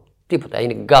 ξέρω εγώ. Τίποτα.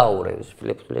 Είναι γκάου, ρε.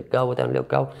 Βλέπεις, λέει γκάου, όταν λέω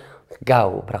γκάου,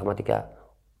 γκάου, πραγματικά.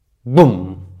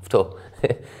 Μπουμ! Αυτό.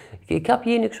 Και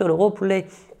κάποιοι είναι, ξέρω εγώ, που λέει,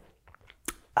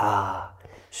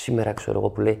 σήμερα, ξέρω εγώ,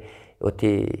 που λέει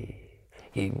ότι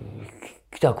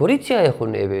τα κορίτσια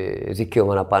έχουν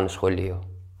δικαίωμα να πάνε σχολείο,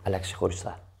 αλλά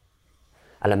ξεχωριστά.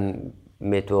 Αλλά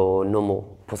με το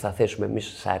νόμο που θα θέσουμε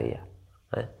εμείς Σαρία,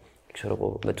 ξέρω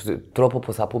εγώ, με τον τρόπο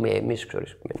που θα πούμε εμείς, ξέρω,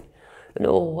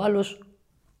 ενώ ο άλλος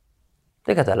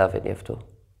δεν καταλαβαίνει αυτό.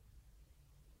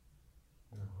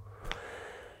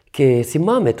 Και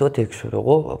θυμάμαι τότε, ξέρω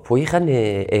εγώ, που είχαν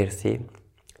έρθει,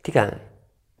 τι κάνανε,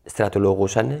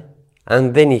 στρατολογούσανε,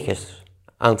 αν δεν είχες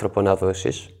άνθρωπο να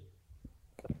δώσεις,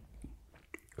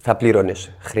 θα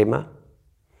πλήρωνες χρήμα,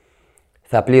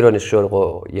 θα πλήρωνες, ξέρω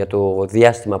εγώ, για το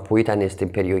διάστημα που ήταν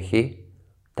στην περιοχή,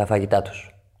 τα φαγητά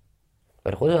τους.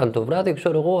 Ερχόντουσαν το βράδυ,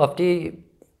 ξέρω εγώ, αυτοί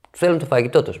θέλουν το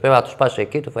φαγητό τους, πρέπει να τους πάσει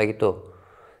εκεί το φαγητό.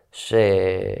 Σε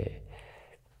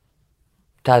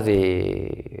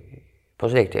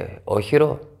πώς λέγεται,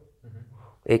 όχυρο.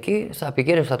 Εκεί θα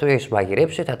πηγαίνεις, θα το έχεις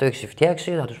μαγειρέψει, θα το έχεις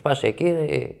φτιάξει, θα τους πας εκεί,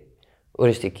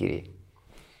 ορίστε κύριε.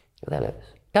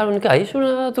 Κατάλαβες. Κανονικά ήσουν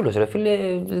δούλος, ρε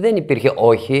φίλε, δεν υπήρχε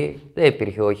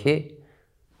όχι.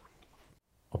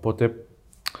 Οπότε,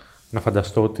 να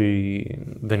φανταστώ ότι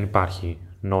δεν υπάρχει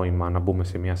νόημα να μπούμε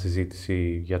σε μια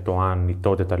συζήτηση για το αν οι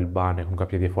τότε Ταλιμπάν έχουν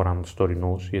κάποια διαφορά με τους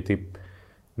τωρινούς, γιατί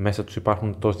μέσα τους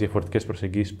υπάρχουν τόσες διαφορετικές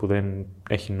προσεγγίσεις που δεν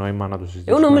έχει νόημα να το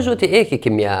συζητήσουμε. Εγώ νομίζω ότι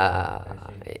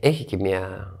έχει και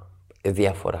μια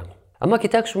διαφορά. Άμα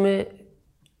κοιτάξουμε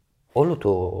όλο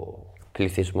το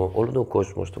πληθυσμό, όλο τον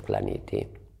κόσμο στο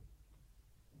πλανήτη,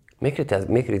 μέχρι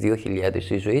 2000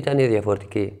 η ζωή ήταν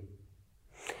διαφορετική.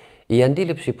 Η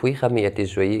αντίληψη που είχαμε για τη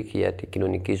ζωή και για την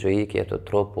κοινωνική ζωή και για τον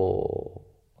τρόπο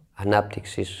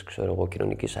ανάπτυξης, ξέρω εγώ,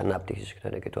 κοινωνικής ανάπτυξης και το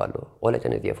ένα και το άλλο, όλα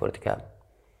ήταν διαφορετικά.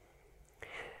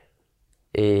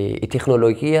 Η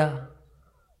τεχνολογία,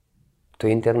 το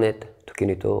ίντερνετ, το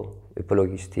κινητό,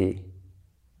 υπολογιστή,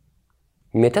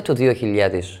 μετά το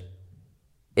 2000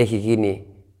 έχει γίνει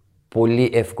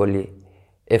πολύ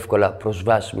εύκολα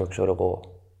προσβάσιμο, ξέρω εγώ,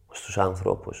 στους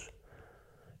ανθρώπους.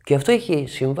 Και αυτό έχει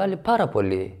συμβάλει πάρα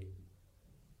πολύ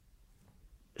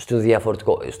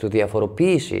στο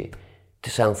διαφοροποίηση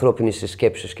της ανθρώπινης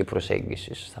σκέψης και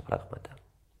προσέγγισης στα πράγματα.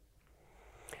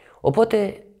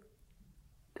 Οπότε,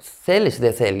 θέλεις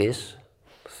δεν θέλεις,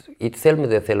 είτε θέλουμε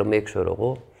δεν θέλουμε, ξέρω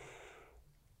εγώ,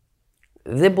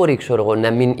 δεν μπορεί, ξέρω εγώ,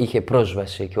 να μην είχε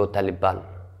πρόσβαση και ο Ταλιμπάν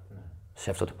σε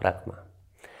αυτό το πράγμα.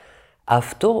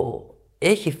 Αυτό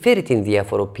έχει φέρει την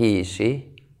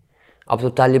διαφοροποίηση από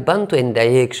το Ταλιμπάν το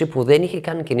 1996 που δεν είχε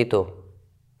καν κινητό.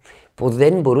 Που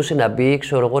δεν μπορούσε να μπει,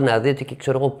 ξέρω εγώ, να δείτε και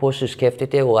ξέρω εγώ πώς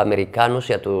σκέφτεται ο Αμερικάνος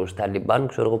για τους Ταλιμπάν,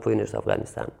 ξέρω εγώ, που είναι στο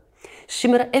Αφγανιστάν.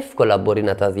 Σήμερα εύκολα μπορεί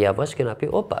να τα διαβάσει και να πει,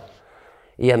 όπα,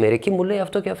 η Αμερική μου λέει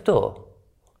αυτό και αυτό.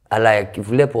 Αλλά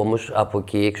βλέπω όμως από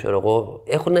εκεί, ξέρω εγώ,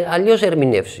 έχουν αλλιώς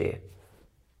ερμηνεύσει.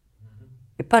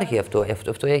 Υπάρχει αυτό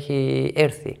έχει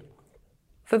έρθει.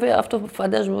 Βέβαια, αυτό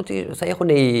φαντάζομαι ότι θα έχουν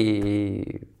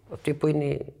αυτοί που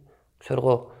είναι, ξέρω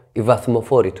εγώ, οι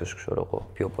βαθμοφόροι τους, ξέρω εγώ,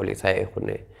 πιο πολύ θα έχουν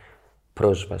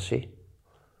πρόσβαση.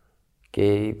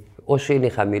 Και Όσο είναι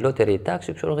χαμηλότερη η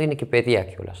τάξη, ξέρω, είναι και παιδιά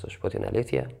κιόλας, θα σου πω την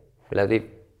αλήθεια.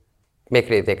 Δηλαδή,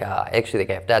 μέχρι 16,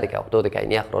 17, 18,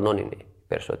 19 χρονών είναι οι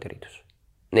περισσότεροι τους.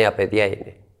 Νέα παιδιά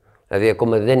είναι. Δηλαδή,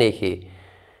 ακόμα δεν έχει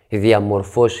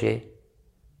διαμορφώσει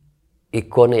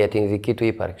εικόνα για την δική του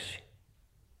ύπαρξη.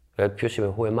 Δηλαδή, ποιος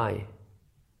είμαι, who am I,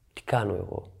 τι κάνω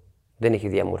εγώ. Δεν έχει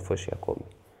διαμορφώσει ακόμη.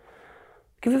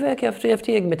 Και βέβαια και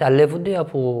αυτοί εκμεταλλεύονται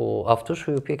από αυτούς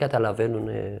οι οποίοι καταλαβαίνουν,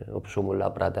 όπως ο Μουλά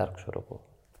Μπραντάρ, ξέρω εγώ,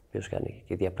 ποιος κάνει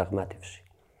και διαπραγμάτευση.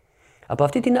 Από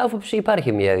αυτή την άποψη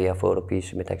υπάρχει μια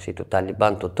διαφοροποίηση μεταξύ του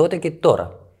Ταλιμπάν το τότε και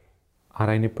τώρα.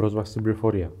 Άρα είναι η πρόσβαση στην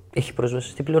πληροφορία. Έχει πρόσβαση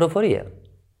στην πληροφορία.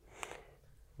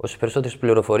 Όσο περισσότερες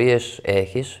πληροφορίες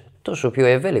έχεις, τόσο πιο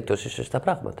ευέλικτος είσαι στα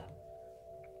πράγματα.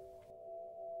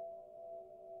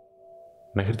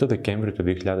 Μέχρι το Δεκέμβριο του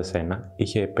 2001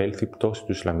 είχε επέλθει πτώση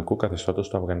του Ισλαμικού καθεστώτος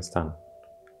στο Αφγανιστάν.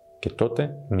 Και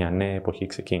τότε μια νέα εποχή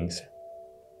ξεκίνησε.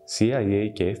 CIA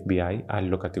και FBI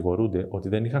αλληλοκατηγορούνται ότι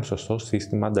δεν είχαν σωστό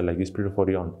σύστημα ανταλλαγής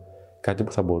πληροφοριών, κάτι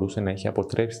που θα μπορούσε να έχει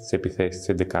αποτρέψει τις επιθέσεις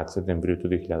της 11 Σεπτεμβρίου του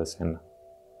 2001.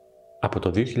 Από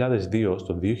το 2002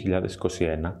 στο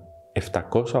 2021,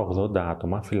 780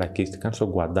 άτομα φυλακίστηκαν στο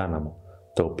Γκουαντάναμο,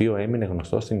 το οποίο έμεινε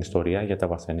γνωστό στην ιστορία για τα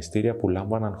βασανιστήρια που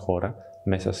λάμβαναν χώρα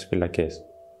μέσα στις φυλακές.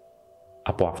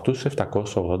 Από αυτούς τους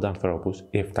 780 ανθρώπους,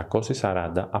 οι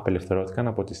 740 απελευθερώθηκαν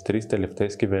από τις 3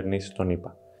 τελευταίες κυβερνήσεις των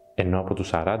ΗΠΑ, ενώ από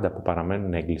τους 40 που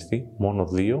παραμένουν έγκλειστοι, μόνο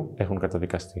 2 έχουν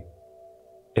καταδικαστεί.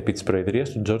 Επί της προεδρίας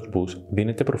του George Bush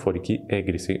δίνεται προφορική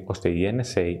έγκριση ώστε η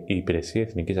NSA, η Υπηρεσία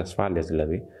Εθνικής Ασφάλειας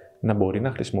δηλαδή, να μπορεί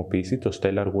να χρησιμοποιήσει το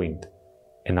Stellar Wind,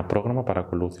 ένα πρόγραμμα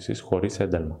παρακολούθησης χωρίς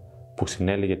ένταλμα, που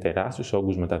συνέλεγε τεράστιους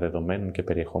όγκους μεταδεδομένων και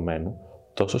περιεχομένου,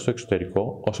 τόσο στο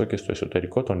εξωτερικό όσο και στο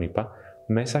εσωτερικό των ΗΠΑ,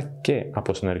 μέσα και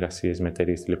από συνεργασίες με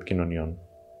εταιρείες τηλεπικοινωνιών.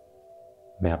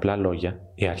 Με απλά λόγια,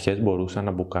 οι αρχές μπορούσαν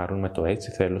να μπουκάρουν με το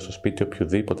έτσι θέλω στο σπίτι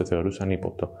οποιοδήποτε θεωρούσαν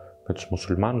ύποπτο, με τους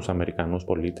μουσουλμάνους Αμερικανούς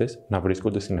πολίτες να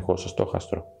βρίσκονται συνεχώς στο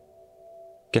στόχαστρο.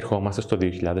 Και ερχόμαστε στο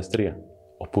 2003,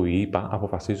 όπου οι ΗΠΑ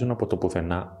αποφασίζουν από το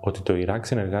πουθενά ότι το Ιράκ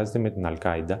συνεργάζεται με την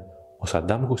Αλ-Κάιντα, ο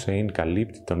Σαντάμ Χουσέιν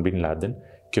καλύπτει τον Μπιν Λάντεν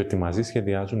και ότι μαζί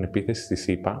σχεδιάζουν επίθεση στη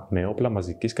ΣΥΠΑ με όπλα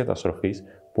μαζικής καταστροφής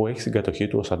που έχει στην κατοχή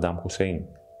του ο Σαντάμ Χουσέιν.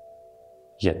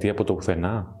 Γιατί από το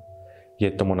πουθενά?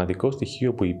 Γιατί το μοναδικό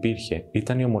στοιχείο που υπήρχε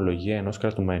ήταν η ομολογία ενός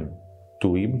κρατουμένου,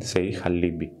 του Ιμπν Σεϊχ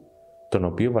Χαλίμπι, τον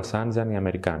οποίο βασάνιζαν οι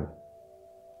Αμερικάνοι.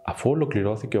 Αφού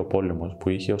ολοκληρώθηκε ο πόλεμος που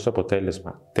είχε ως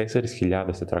αποτέλεσμα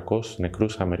 4.400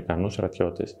 νεκρούς Αμερικανούς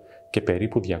στρατιώτες και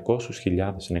περίπου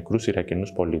 200.000 νεκρούς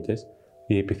Ιρακινούς πολίτες,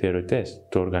 οι επιθεωρητές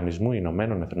του Οργανισμού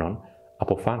Ηνωμένων Εθνών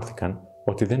αποφάνθηκαν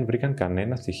ότι δεν βρήκαν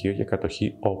κανένα στοιχείο για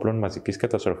κατοχή όπλων μαζικής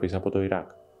καταστροφής από το Ιράκ.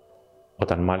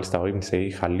 Όταν μάλιστα ο Ιμπν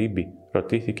Σεϊχ Χαλίμπι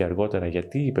ρωτήθηκε αργότερα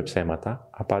γιατί είπε ψέματα,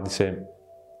 απάντησε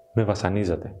 «Με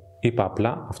βασανίζατε. Είπα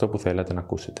απλά αυτό που θέλατε να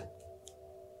ακούσετε».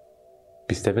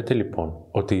 Πιστεύετε λοιπόν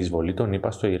ότι η εισβολή των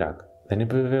ΗΠΑ στο Ιράκ δεν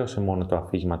επιβεβαίωσε μόνο το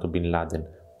αφήγημα του Μπιν Λάντεν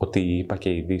ότι οι ΗΠΑ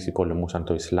και η Δύση πολεμούσαν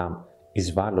το Ισλάμ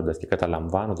εισβάλλοντας και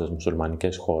καταλαμβάνοντας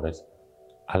μουσουλμανικές χώρες,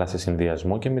 αλλά σε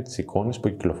συνδυασμό και με τις εικόνες που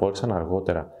κυκλοφόρησαν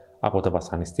αργότερα από τα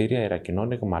βασανιστήρια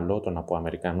Ιρακινών εκμαλώτων από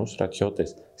Αμερικανούς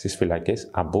στρατιώτες στις φυλακές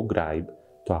Αμπού Γκράιμπ,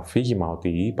 το αφήγημα ότι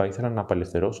οι ΗΠΑ ήθελαν να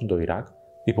απελευθερώσουν το Ιράκ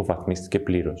υποβαθμίστηκε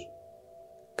πλήρως.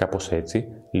 Κάπως έτσι,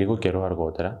 λίγο καιρό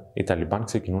αργότερα, οι Ταλιμπάν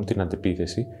ξεκινούν την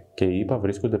αντεπίθεση και οι ΗΠΑ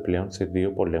βρίσκονται πλέον σε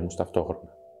 2 πολέμους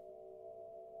ταυτόχρονα.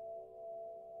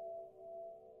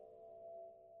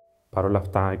 Παρ' όλα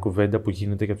αυτά, η κουβέντα που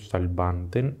γίνεται για τους Ταλιμπάν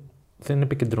δεν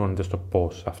επικεντρώνεται στο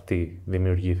πώς αυτοί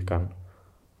δημιουργήθηκαν.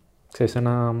 Ξέρεις,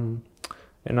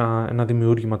 ένα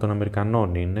δημιούργημα των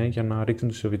Αμερικανών είναι για να ρίξουν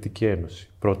τη Σοβιετική Ένωση.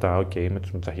 Πρώτα, με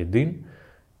τους Μουτζαχεντίν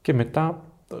και μετά,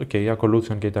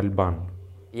 ακολούθησαν και οι Ταλιμπάν.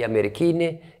 Η Αμερική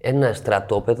είναι ένα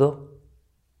στρατόπεδο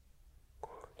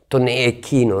των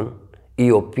εκείνων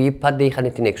οι οποίοι πάντα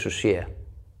είχαν την εξουσία.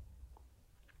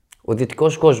 Ο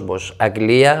δυτικός κόσμος,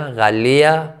 Αγγλία,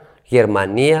 Γαλλία,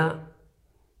 Γερμανία,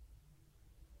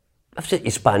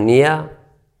 Ισπανία,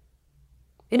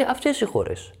 είναι αυτές οι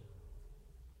χώρες.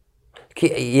 Και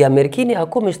η Αμερική είναι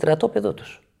ακόμη στρατόπεδό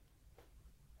τους.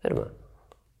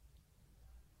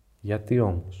 Γιατί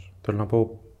όμως, θέλω να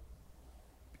πω,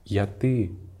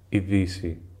 γιατί η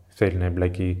Δύση θέλει να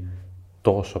εμπλακεί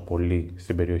τόσο πολύ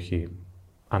στην περιοχή?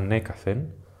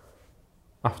 Ανέκαθεν,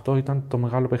 αυτό ήταν το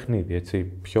μεγάλο παιχνίδι, έτσι.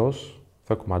 Ποιος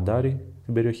θα κουμαντάρει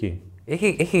την περιοχή?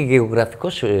 Έχει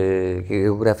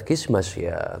γεωγραφική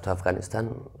σημασία το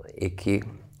Αφγανιστάν εκεί,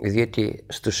 διότι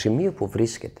στο σημείο που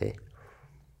βρίσκεται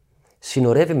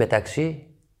συνορεύει μεταξύ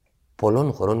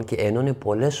πολλών χωρών και ενώνει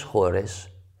πολλές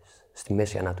χώρες στη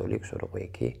Μέση Ανατολή, ξέρω εγώ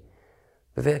εκεί.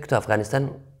 Βέβαια, το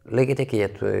Αφγανιστάν λέγεται και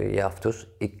για αυτούς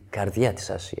η καρδιά της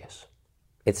Ασίας.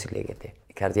 Έτσι λέγεται.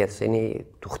 Η καρδιά της είναι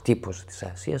του χτύπους της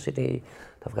Ασίας, είναι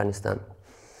το Αφγανιστάν.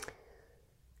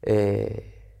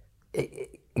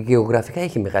 Γεωγραφικά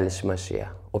έχει μεγάλη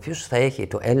σημασία. Όποιος θα έχει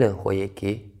το έλεγχο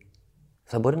εκεί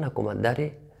θα μπορεί να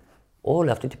κομμαντάρει όλη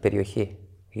αυτή την περιοχή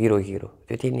γύρω-γύρω,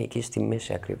 διότι είναι εκεί στη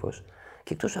μέση ακριβώς.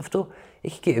 Και εκτός αυτό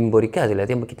έχει και εμπορικά,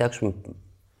 δηλαδή αν κοιτάξουμε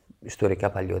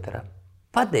ιστορικά παλιότερα,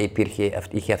 πάντα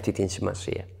είχε αυτή την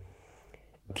σημασία.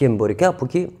 Και εμπορικά από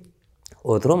εκεί,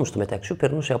 ο δρόμος του μεταξύ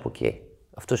περνούσε από εκεί.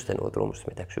 Αυτός ήταν ο δρόμος του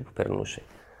μεταξύ που περνούσε.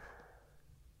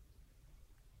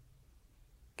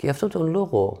 Και γι' αυτόν τον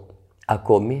λόγο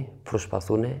ακόμη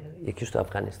προσπαθούν εκεί στο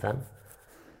Αφγανιστάν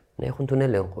να έχουν τον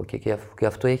έλεγχο. Και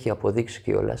αυτό έχει αποδείξει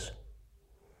κιόλας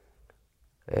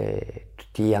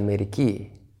ότι η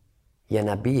Αμερική για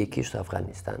να μπει εκεί στο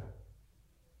Αφγανιστάν,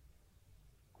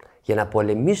 για να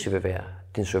πολεμήσει βέβαια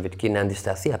την Σοβιετική, να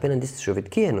αντισταθεί απέναντι στη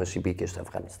Σοβιετική Ένωση, μπήκε στο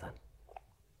Αφγανιστάν.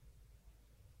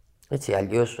 Έτσι,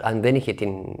 αλλιώς, αν δεν είχε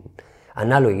την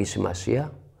ανάλογη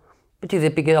σημασία, γιατί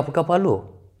δεν πήγε από κάπου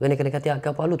αλλού, δεν έκανε κάτι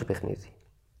κάπου αλλού το παιχνίδι.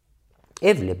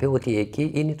 Έβλεπε ότι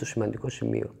εκεί είναι το σημαντικό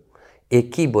σημείο.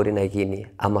 Εκεί μπορεί να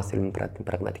γίνει, άμα θέλουμε την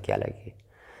πραγματική αλλαγή.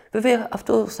 Βέβαια,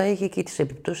 αυτό θα έχει και τις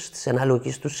επιπτώσεις της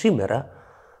ανάλογης του σήμερα,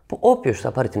 που όποιος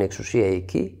θα πάρει την εξουσία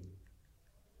εκεί,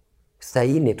 θα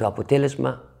είναι το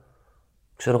αποτέλεσμα,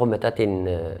 ξέρω εγώ, μετά την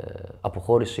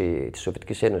αποχώρηση της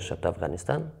Σοβιετικής Ένωσης από το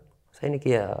Αφγανιστάν, θα είναι και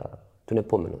για τον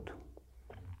επόμενο του.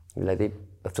 Δηλαδή,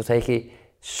 αυτό θα έχει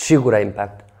σίγουρα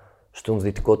impact στον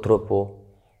δυτικό τρόπο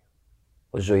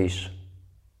ζωής,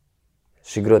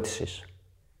 συγκρότησης.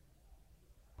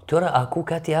 Τώρα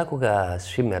άκουγα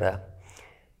σήμερα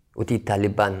ότι οι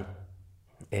Ταλιμπάν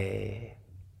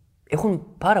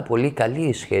έχουν πάρα πολύ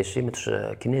καλή σχέση με τους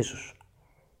Κινέζους.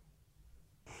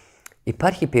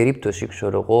 Υπάρχει περίπτωση,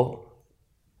 ξέρω εγώ,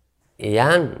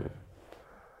 εάν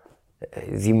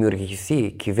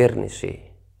δημιουργηθεί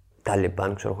κυβέρνηση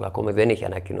Ταλιμπάν, ξέρω εγώ, ακόμα δεν έχει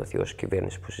ανακοινωθεί ως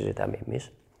κυβέρνηση που συζητάμε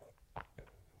εμείς,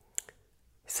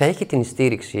 θα έχει την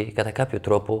στήριξη κατά κάποιο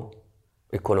τρόπο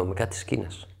οικονομικά της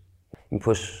Κίνας.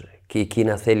 Μήπως και η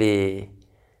Κίνα θέλει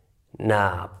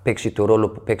να παίξει το ρόλο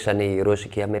που παίξανε οι Ρώσοι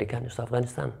και οι Αμερικάνοι στο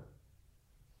Αφγανιστάν.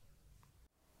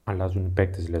 Αλλάζουν οι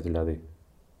παίκτες δηλαδή.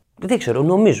 Δεν ξέρω,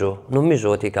 νομίζω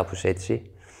ότι κάπως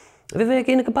έτσι. Βέβαια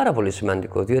και είναι και πάρα πολύ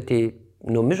σημαντικό, διότι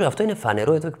νομίζω αυτό είναι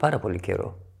φανερό εδώ και πάρα πολύ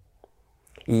καιρό.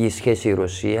 Η σχέση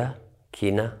Ρωσία,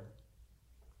 Κίνα,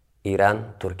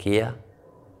 Ιράν, Τουρκία.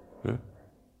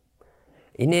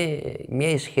 Είναι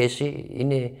μια σχέση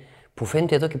που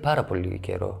φαίνεται εδώ και πάρα πολύ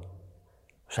καιρό.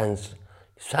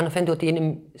 Σαν να φαίνεται ότι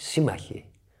είναι σύμμαχοι.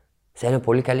 Σαν να είναι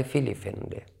πολύ καλοί φίλοι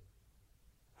φαίνονται.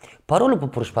 Παρόλο που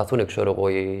προσπαθούν, ξέρω εγώ,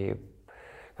 οι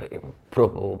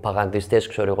προπαγανδιστές,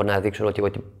 ξέρω εγώ, να δείξουν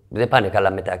ότι δεν πάνε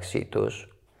καλά μεταξύ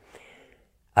τους,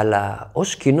 αλλά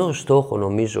ως κοινό στόχο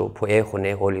νομίζω που έχουν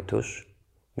όλοι τους,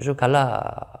 νομίζω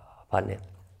καλά πάνε.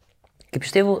 Και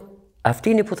πιστεύω αυτοί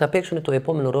είναι που θα παίξουν το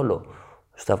επόμενο ρόλο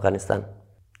στο Αφγανιστάν.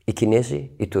 Οι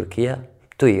Κινέζοι, η Τουρκία,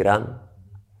 το Ιράν,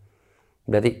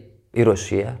 δηλαδή η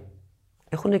Ρωσία,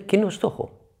 έχουν κοινό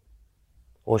στόχο.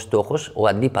 Ο στόχος, ο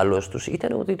αντίπαλος τους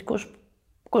ήταν ο δυτικός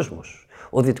κόσμος.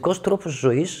 Ο δυτικός τρόπος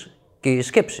ζωής και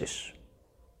σκέψης.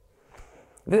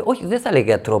 Όχι, δεν θα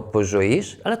λέγα τρόπος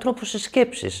ζωής, αλλά τρόπος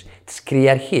σκέψης, της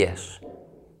κυριαρχίας.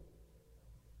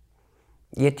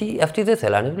 Γιατί αυτοί δεν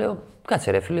θέλανε, λέω,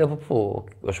 κάτσε ρε φίλε, από πού,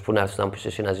 ώσπου να έρθεις να μου πεις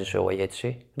εσύ να ζήσω εγώ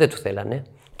έτσι. Δεν το θέλανε.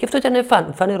 Και αυτό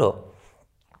ήταν φανερό.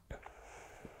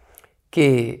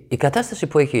 Και η κατάσταση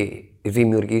που έχει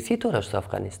δημιουργηθεί τώρα στο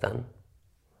Αφγανιστάν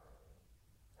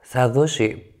θα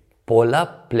δώσει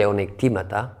πολλά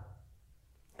πλεονεκτήματα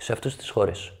σε αυτές τις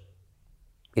χώρες.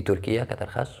 Η Τουρκία,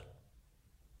 καταρχάς,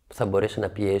 θα μπορέσει να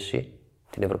πιέσει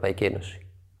την Ευρωπαϊκή Ένωση.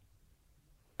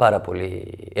 Πάρα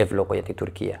πολύ εύλογο για την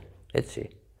Τουρκία, έτσι.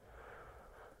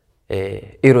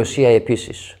 Η Ρωσία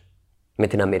επίσης, με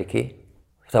την Αμερική,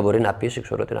 θα μπορεί να πείσει,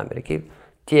 ξέρω, την Αμερική,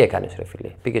 τι έκανες ρε φίλε,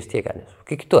 πήγες τι έκανες.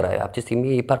 Και τώρα, από τη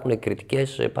στιγμή υπάρχουν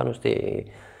κριτικές πάνω στη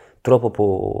τρόπο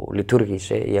που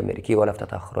λειτουργήσε η Αμερική όλα αυτά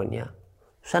τα χρόνια,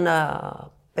 σαν να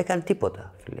έκανε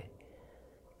τίποτα, φίλε.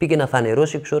 Πήγε να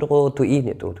φανερώσει, ξέρω εγώ, του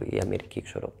είναι του η Αμερική,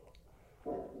 ξέρω.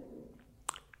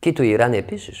 Και το Ιράν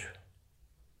επίσης.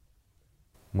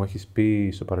 Μου έχεις πει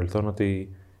στο παρελθόν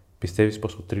ότι πιστεύεις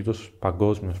πως ο τρίτος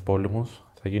παγκόσμιος πόλεμος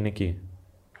θα γίνει εκεί.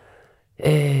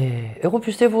 Εγώ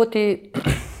πιστεύω ότι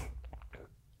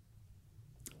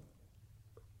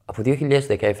από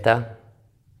 2017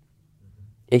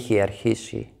 έχει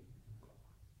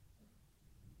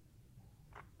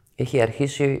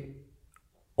αρχίσει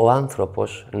ο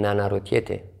άνθρωπος να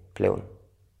αναρωτιέται πλέον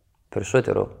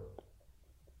περισσότερο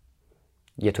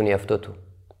για τον εαυτό του.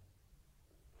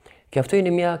 Και αυτό είναι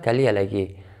μια καλή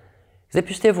αλλαγή. Δεν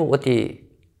πιστεύω ότι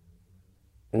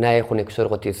να έχουν, ξέρω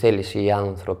εγώ, τη θέληση οι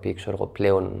άνθρωποι, ξέρω εγώ,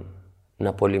 πλέον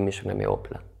να πολεμήσουν με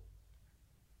όπλα.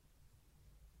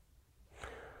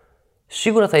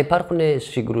 Σίγουρα θα υπάρχουν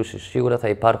συγκρούσεις, σίγουρα θα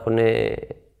υπάρχουν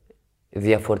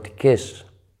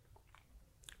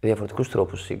διαφορετικούς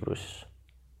τρόπους σύγκρουσης.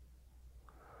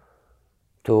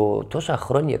 Τόσα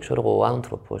χρόνια, ξέρω εγώ, ο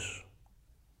άνθρωπος,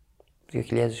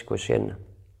 2021,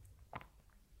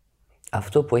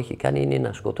 αυτό που έχει κάνει είναι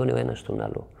να σκοτώνει ο ένας τον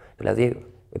άλλο. Δηλαδή,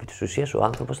 επί της ουσίας, ο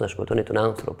άνθρωπος να σκοτώνει τον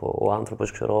άνθρωπο, ο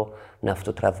άνθρωπος, ξέρω, να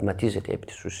αυτοτραυματίζεται επί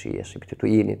της ουσίας, επί του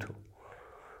ίνι του.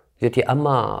 Διότι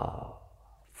άμα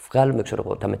βγάλουμε, ξέρω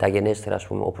εγώ, τα μεταγενέστερα, ας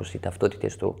πούμε, όπως οι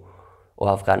ταυτότητες του, ο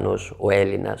Αφγανός, ο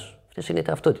Έλληνας, αυτές είναι οι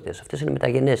ταυτότητες, αυτές είναι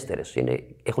μεταγενέστερες,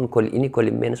 είναι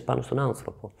κολλημένες πάνω στον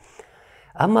άνθρωπο.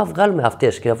 Άμα βγάλουμε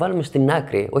αυτές και να βάλουμε στην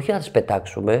άκρη, όχι να τις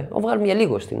πετάξουμε, να βγάλουμε για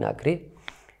λίγο στην άκρη,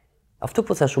 αυτό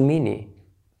που θα σου μείνει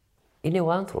είναι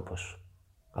ο άνθρωπος.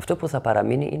 Αυτό που θα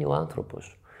παραμείνει είναι ο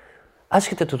άνθρωπος.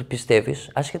 Άσχετα του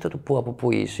πιστεύεις, άσχετα του από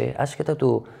πού είσαι, άσχετα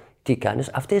του τι κάνεις,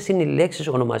 αυτές είναι οι λέξεις,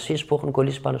 ονομασίες που έχουν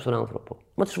κολλήσει πάνω στον άνθρωπο.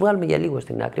 Μα τις βγάλουμε για λίγο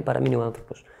στην άκρη, παραμείνει ο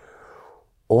άνθρωπος.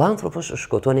 Ο άνθρωπος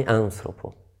σκοτώνει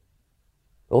άνθρωπο.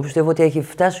 Εγώ πιστεύω ότι έχει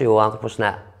φτάσει ο άνθρωπος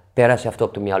να περάσει αυτό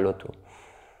από το μυαλό του.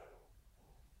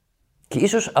 Και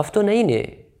ίσως αυτό να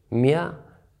είναι μια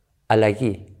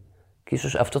αλλαγή. Και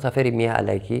ίσως αυτό θα φέρει μια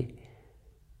αλλαγή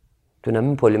του να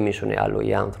μην πολεμήσουν άλλο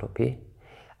οι άνθρωποι,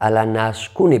 αλλά να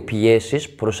ασκούν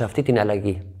πιέσεις προς αυτή την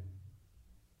αλλαγή.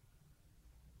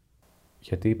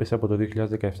 Γιατί είπες από το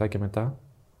 2017 και μετά?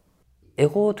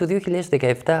 Εγώ το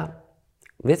 2017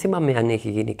 δεν θυμάμαι αν έχει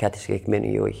γίνει κάτι συγκεκριμένο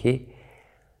ή όχι,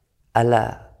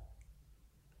 αλλά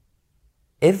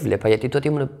έβλεπα, γιατί τότε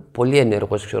ήμουν πολύ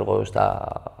ενεργός, ξέρω εγώ,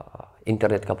 στα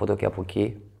ίντερνετ και από εδώ και από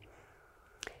εκεί.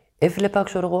 Έβλεπα,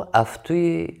 ξέρω εγώ,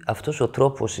 αυτός ο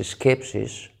τρόπος της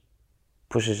σκέψης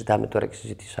που συζητάμε τώρα και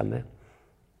συζητήσαμε,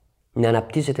 να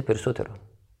αναπτύσσεται περισσότερο.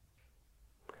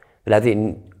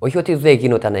 Δηλαδή, όχι ότι δεν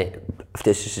γινόταν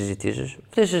αυτές οι συζητήσεις.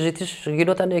 Αυτές οι συζητήσεις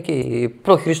γινόταν και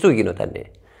προ Χριστού γινόταν.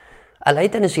 Αλλά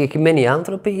ήταν συγκεκριμένοι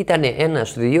άνθρωποι, ήταν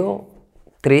ένας, δύο,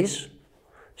 τρεις.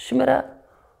 Σήμερα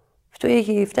αυτό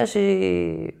έχει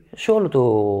φτάσει σε όλο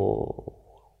το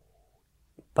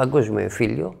παγκόσμιο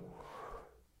εμφύλιο.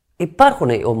 Υπάρχουν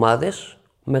ομάδες,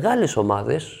 μεγάλες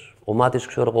ομάδες,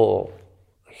 ξέρω εγώ,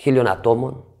 1.000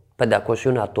 ατόμων,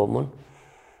 500 ατόμων,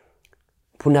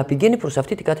 που να πηγαίνει προς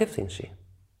αυτή την κατεύθυνση.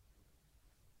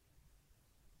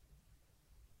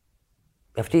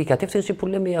 Αυτή η κατεύθυνση που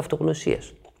λέμε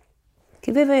αυτογνωσίας.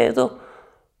 Και βέβαια εδώ,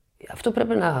 αυτό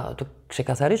πρέπει να το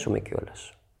ξεκαθαρίσουμε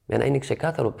κιόλας. Για να είναι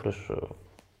ξεκάθαρο προς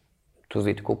του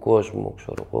δυτικού κόσμου,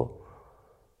 ξέρω εγώ.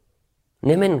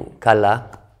 Ναι, μεν καλά,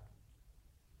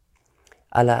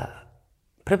 αλλά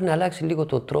πρέπει να αλλάξει λίγο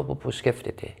το τρόπο που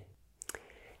σκέφτεται.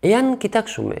 Εάν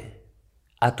κοιτάξουμε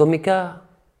ατομικά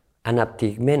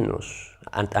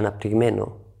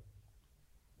αναπτυγμένο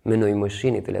με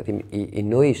νοημοσύνη, δηλαδή η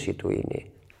νόηση του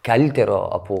είναι καλύτερο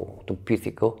από το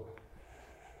πίθηκο,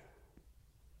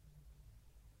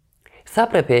 θα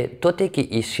έπρεπε τότε και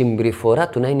η συμπεριφορά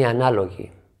του να είναι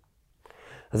ανάλογη.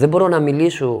 Δεν μπορώ να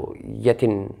μιλήσω για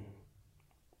την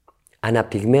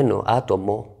αναπτυγμένο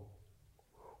άτομο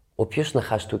ο οποίος να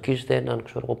χαστούκίζεται έναν,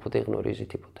 ξέρω εγώ, που δεν γνωρίζει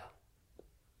τίποτα.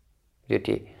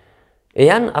 Διότι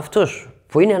εάν αυτός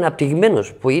που είναι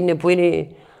αναπτυγμένος, που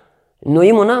είναι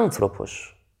νοήμων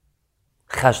άνθρωπος,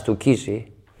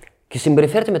 χαστούκίζει και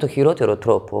συμπεριφέρεται με το χειρότερο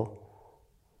τρόπο,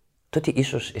 τότε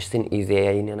ίσως στην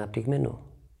ιδέα είναι αναπτυγμένο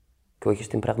και όχι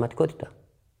στην πραγματικότητα.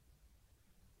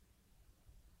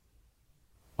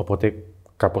 Οπότε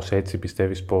κάπως έτσι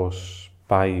πιστεύεις πως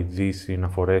πάει η Δύση να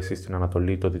φορέσει στην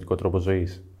Ανατολή το δυτικό τρόπο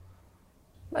ζωής?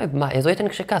 Μα εδώ ήταν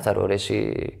ξεκάθαρο, ρε,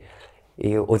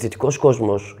 ο δυτικός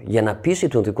κόσμος για να πείσει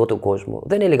τον δικό του κόσμο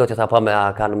δεν έλεγε ότι θα πάμε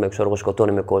να κάνουμε, ξέρω εγώ,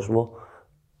 σκοτώνουμε κόσμο.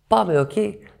 Πάμε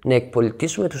εκεί να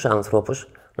εκπολιτήσουμε τους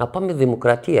ανθρώπους, να πάμε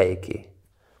δημοκρατία εκεί.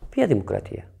 Ποια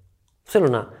δημοκρατία? Θέλω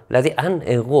να... Δηλαδή, αν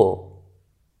εγώ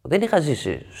δεν είχα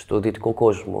ζήσει στο δυτικό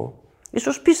κόσμο,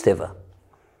 ίσως πίστευα.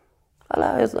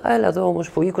 Αλλά έλα εδώ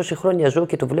όμως που 20 χρόνια ζω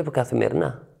και το βλέπω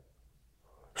καθημερινά.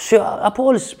 Από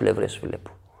όλες τις πλευρές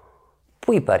βλέπω.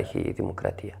 Πού υπάρχει η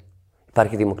δημοκρατία?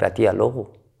 Υπάρχει δημοκρατία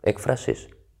λόγου, έκφρασης?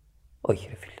 Όχι,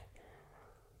 ρε φίλε.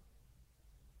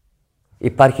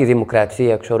 Υπάρχει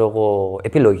δημοκρατία, ξέρω εγώ,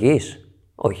 επιλογής?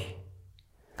 Όχι.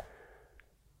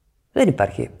 Δεν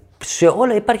υπάρχει. Σε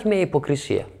όλα υπάρχει μια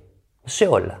υποκρισία. Σε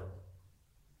όλα.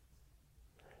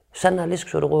 Σαν να λες,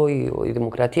 ξέρω εγώ, η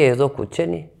δημοκρατία εδώ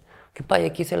κουτσένει και πάει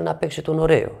εκεί, θέλει να παίξει τον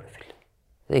ωραίο, ρε φίλε.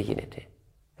 Δεν γίνεται.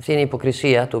 Αυτή είναι η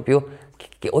υποκρισία, το οποίο,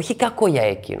 και όχι κακό για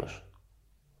εκείνους.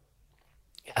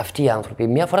 Αυτοί οι άνθρωποι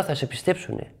μια φορά θα σε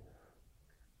πιστέψουνε.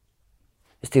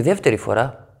 Στη δεύτερη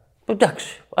φορά,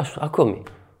 εντάξει, ακόμη.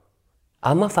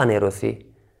 Άμα φανερωθεί,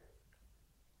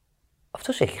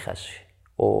 αυτός έχει χάσει.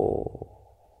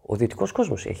 Ο δυτικός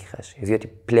κόσμος έχει χάσει. Διότι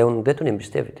πλέον δεν τον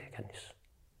εμπιστεύεται κανείς.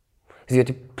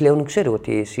 Διότι πλέον ξέρει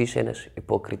ότι εσύ είσαι ένας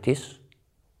υποκριτής,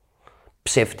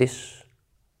 ψεύτης,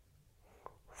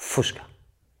 φούσκα.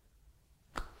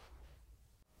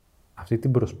 Αυτή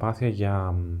την προσπάθεια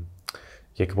για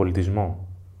εκπολιτισμό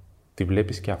τη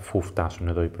βλέπεις και αφού φτάσουν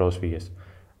εδώ οι πρόσφυγες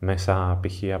μέσα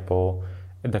π.χ. από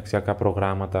ενταξιακά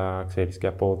προγράμματα, ξέρεις, και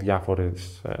από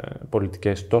διάφορες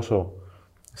πολιτικές τόσο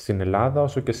στην Ελλάδα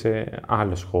όσο και σε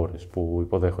άλλες χώρες που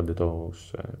υποδέχονται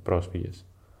τους πρόσφυγες.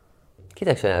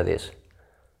 Κοίταξε να δεις.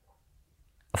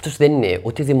 Αυτός δεν είναι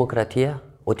ούτε δημοκρατία,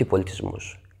 ούτε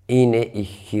πολιτισμός. Είναι η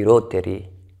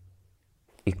χειρότερη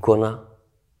εικόνα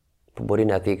που μπορεί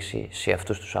να δείξει σε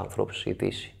αυτούς τους ανθρώπους η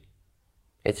Δύση.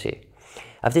 Έτσι.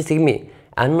 Αυτή τη στιγμή,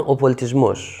 αν ο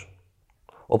πολιτισμός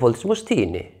τι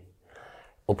είναι?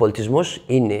 Ο πολιτισμός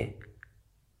είναι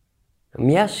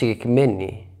μια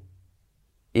συγκεκριμένη,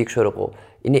 ή ξέρω εγώ,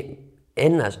 είναι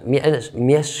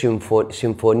μια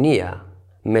συμφωνία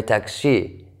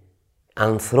μεταξύ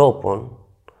ανθρώπων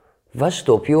βάσει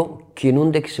το οποίο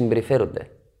κινούνται και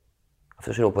συμπεριφέρονται.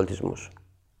 Αυτός είναι ο πολιτισμός.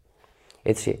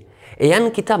 Έτσι.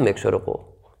 Εάν κοιτάμε, ξέρω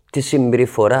εγώ, τη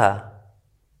συμπεριφορά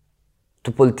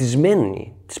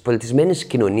της πολιτισμένης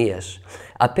κοινωνίας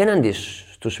απέναντι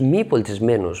στους μη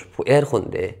πολιτισμένους που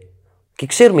έρχονται και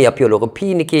ξέρουμε για ποιο λόγο, ποιοι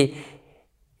είναι και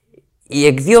οι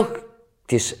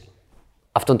εκδιώκτες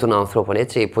αυτών των ανθρώπων,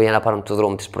 έτσι, που για να πάρουν το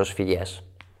δρόμο της προσφυγίας,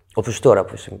 όπως τώρα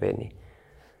που συμβαίνει.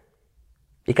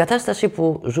 Η κατάσταση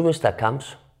που ζούμε στα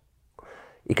camps,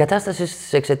 η κατάσταση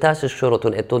στις εξετάσεις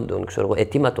των ετώντων,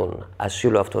 αιτήματων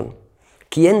ασύλου αυτών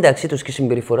και η ένταξή τους και η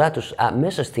συμπεριφορά τους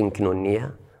μέσα στην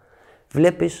κοινωνία,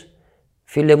 βλέπεις,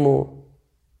 φίλε μου,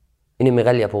 είναι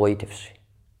μεγάλη απογοήτευση.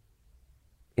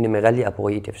 Είναι μεγάλη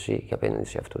απογοήτευση και απέναντι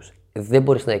σε αυτούς. Δεν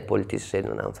μπορείς να εκπολιτήσεις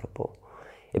έναν άνθρωπο.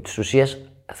 Επί της ουσίας,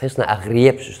 θες να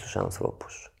αγριέψεις τους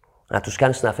ανθρώπους. Να τους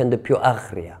κάνεις να φαίνονται πιο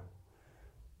άγρια.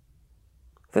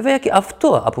 Βέβαια και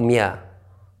αυτό από μια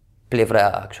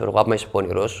πλευρά, ξέρω εγώ, άμα είσαι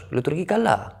πονηρός, λειτουργεί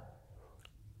καλά.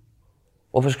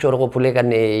 Όπως ξέρω εγώ που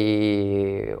λέγανε,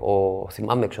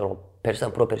 θυμάμαι, ξέρω εγώ, πέρσι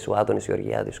ήταν πρόπερσι ο Άδωνης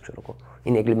Γεωργιάδης, ξέρω εγώ.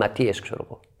 Είναι εγκληματίες, ξέρω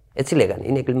εγώ. Έτσι λέγανε,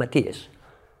 είναι εγκληματίες.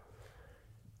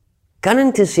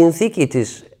 Κάνανε τη συνθήκη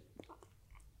της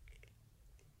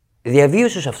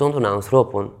διαβίωσης αυτών των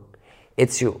ανθρώπων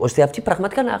έτσι ώστε αυτοί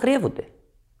πραγματικά να αγριεύονται.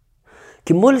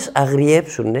 Και μόλις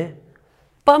αγριέψουνε,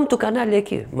 πάμε το κανάλι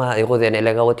εκεί. Μα εγώ δεν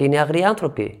έλεγα ότι είναι άγριοι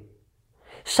άνθρωποι.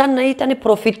 Σαν να ήταν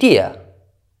προφητεία.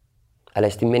 Αλλά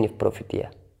αισθημένη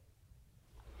προφητεία.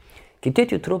 Και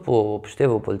τέτοιο τρόπο,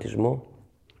 πιστεύω, πολιτισμό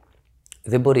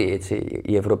δεν μπορεί έτσι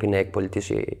η Ευρώπη να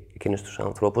εκπολιτήσει εκείνους τους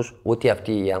ανθρώπους, ούτε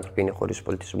αυτοί οι άνθρωποι είναι χωρίς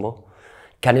πολιτισμό.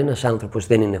 Κανένας άνθρωπος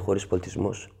δεν είναι χωρίς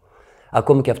πολιτισμός.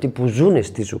 Ακόμη και αυτοί που ζουν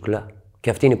στη ζούγκλα, και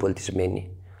αυτοί είναι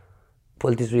πολιτισμένοι.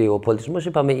 Ο πολιτισμός,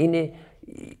 είπαμε, είναι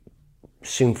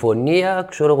συμφωνία,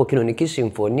 ξέρω εγώ, κοινωνική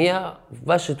συμφωνία,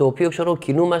 βάσει το οποίο, ξέρω,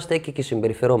 κινούμαστε και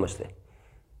συμπεριφερόμαστε.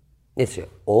 Έτσι,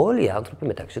 όλοι οι άνθρωποι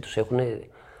μεταξύ τους έχουν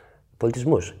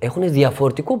πολιτισμούς. Έχουν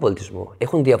διαφορετικό πολιτισμό.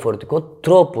 Έχουν διαφορετικό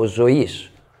τρόπο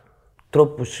ζωής,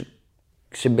 τρόπο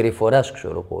συμπεριφοράς,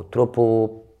 ξέρω εγώ, τρόπο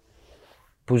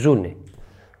που ζουνε.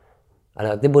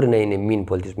 Αλλά δεν μπορεί να είναι μην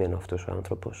πολιτισμένο αυτός ο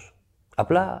άνθρωπος.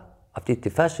 Απλά αυτή τη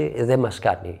φάση δεν μας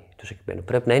κάνει το συγκεκριμένο.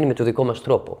 Πρέπει να είναι με το δικό μας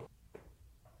τρόπο.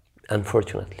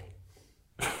 Unfortunately.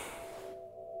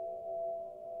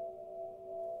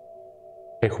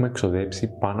 Έχουμε εξοδέψει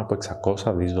πάνω από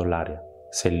 600 δις δολάρια.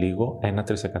 Σε λίγο 1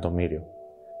 τρισεκατομμύριο.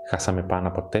 Χάσαμε πάνω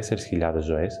από 4.000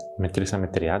 ζωές, μετρήσαμε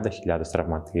 30.000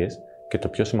 τραυματίες και το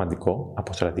πιο σημαντικό,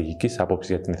 από στρατηγικής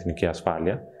άποψης για την εθνική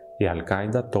ασφάλεια, η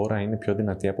Αλ-Κάιντα τώρα είναι πιο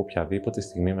δυνατή από οποιαδήποτε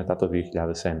στιγμή μετά το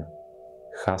 2001.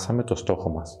 Χάσαμε το στόχο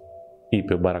μας,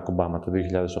 είπε ο Μπαράκ Ομπάμα το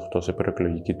 2008 σε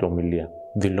προεκλογική του ομιλία,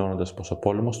 δηλώνοντας πως ο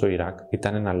πόλεμος στο Ιράκ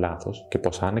ήταν ένα λάθος και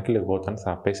πως αν εκλεγόταν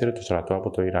θα απέσυρε το στρατό από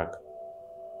το Ιράκ.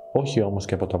 Όχι όμως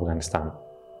και από το Αφγανιστάν.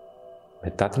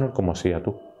 Μετά την ορκομοσία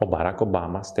του, ο Μπαράκ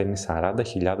Ομπάμα στέλνει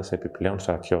 40.000 επιπλέον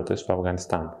στρατιώτες στο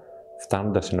Αφγανιστάν,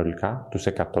 φτάνοντας συνολικά τους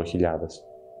 100.000.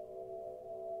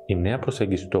 Η νέα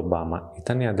προσέγγιση του Ομπάμα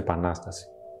ήταν η αντιπανάσταση.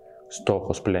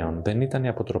 Στόχος πλέον δεν ήταν η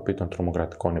αποτροπή των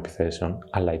τρομοκρατικών επιθέσεων,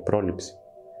 αλλά η πρόληψη.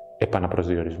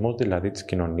 Επαναπροσδιορισμός δηλαδή της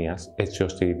κοινωνίας, έτσι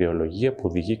ώστε η ιδεολογία που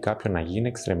οδηγεί κάποιον να γίνει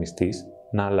εξτρεμιστής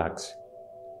να αλλάξει.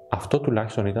 Αυτό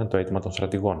τουλάχιστον ήταν το αίτημα των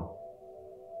στρατηγών.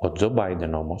 Ο Τζο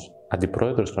Μπάιντεν όμως,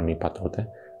 αντιπρόεδρος των ΗΠΑ τότε,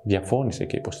 διαφώνησε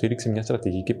και υποστήριξε μια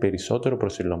στρατηγική περισσότερο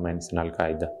προσιλωμένη στην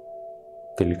Αλ-Κάιντα.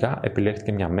 Τελικά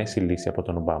επιλέχθηκε μια μέση λύση από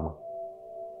τον Ομπάμα.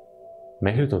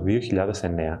 Μέχρι το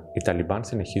 2009, οι Ταλιμπάν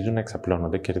συνεχίζουν να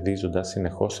εξαπλώνονται κερδίζοντας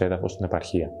συνεχώς έδαφος στην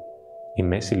επαρχία. Η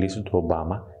μέση λύση του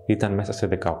Ομπάμα ήταν μέσα σε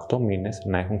 18 μήνες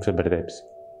να έχουν ξεμπερδέψει.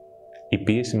 Η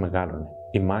πίεση μεγάλωνε,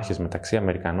 οι μάχες μεταξύ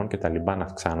Αμερικανών και Ταλιμπάν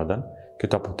αυξάνονταν και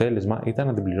το αποτέλεσμα ήταν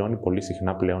να την πληρώνει πολύ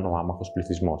συχνά πλέον ο άμαχος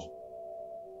πληθυσμός.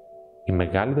 Η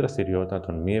μεγάλη δραστηριότητα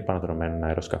των μη επαναδρομένων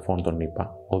αεροσκαφών των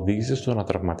ΗΠΑ οδήγησε στο να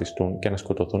τραυματιστούν και να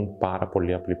σκοτωθούν πάρα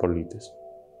πολλοί απλοί πολίτες.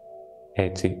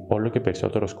 Έτσι, όλο και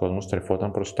περισσότερος κόσμος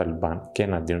στρεφόταν προς τους Ταλιμπάν και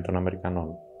εναντίον των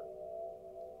Αμερικανών.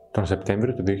 Τον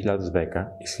Σεπτέμβριο του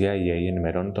 2010, η CIA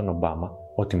ενημερώνει τον Ομπάμα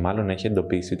ότι μάλλον έχει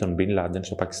εντοπίσει τον Μπιν Λάντεν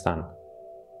στο Πακιστάν.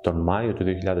 Τον Μάιο του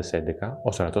 2011,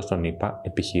 ο στρατός των ΗΠΑ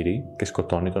επιχειρεί και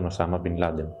σκοτώνει τον Οσάμα Μπιν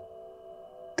Λάντεν.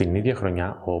 Την ίδια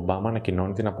χρονιά, ο Ομπάμα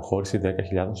ανακοινώνει την αποχώρηση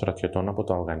 10.000 στρατιωτών από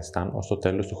το Αφγανιστάν ως το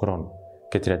τέλος του χρόνου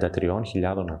και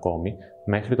 33.000 ακόμη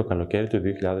μέχρι το καλοκαίρι του 2012.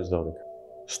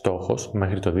 Στόχος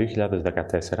μέχρι το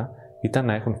 2014 ήταν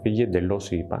να έχουν φύγει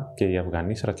εντελώς οι ΗΠΑ και οι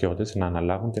Αφγανοί στρατιώτες να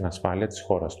αναλάβουν την ασφάλεια της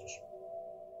χώρας τους.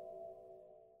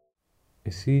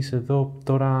 Εσύ είσαι εδώ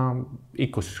τώρα 20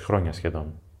 χρόνια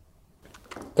σχεδόν.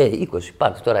 20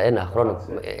 πάνω τώρα, ένα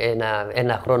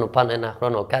χρόνο πάνω, ένα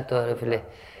χρόνο κάτω, ρε φίλε.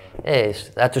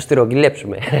 Θα τους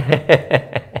στρογγυλέψουμε.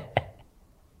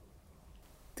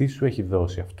 Τι σου έχει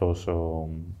δώσει αυτός ο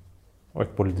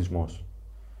εκπολιτισμός?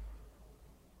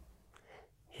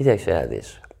 Κοίταξε να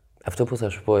δεις. Αυτό που θα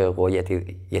σου πω εγώ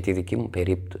για τη δική μου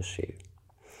περίπτωση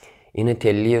είναι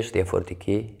τελείως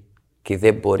διαφορετική και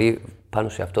δεν μπορεί πάνω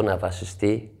σε αυτό να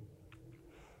βασιστεί,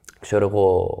 ξέρω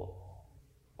εγώ,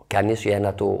 κανείς για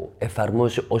να το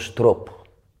εφαρμόσει ως τρόπο.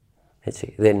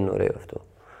 Έτσι, δεν είναι ωραίο αυτό.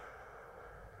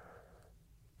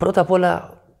 Πρώτα απ'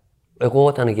 όλα, εγώ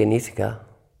όταν γεννήθηκα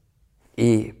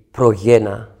ή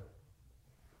προγένα,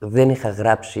 δεν είχα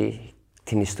γράψει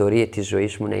την ιστορία της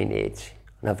ζωής μου να είναι έτσι.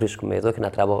 Να βρίσκομαι εδώ και να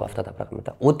τραβώ αυτά τα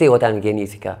πράγματα. Ούτε όταν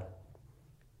γεννήθηκα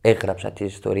έγραψα τη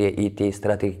ιστορία ή τη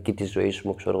στρατηγική της ζωής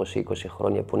μου, ξέρω εγώ, σε 20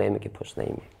 χρόνια που να είμαι και πώς να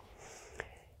είμαι.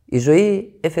 Η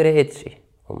ζωή έφερε έτσι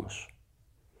όμως.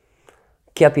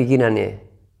 Και απηγίνανε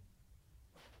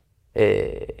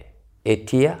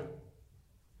αιτία,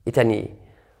 ήταν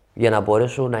για να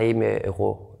μπορέσω να είμαι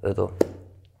εγώ εδώ.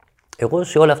 Εγώ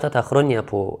σε όλα αυτά τα χρόνια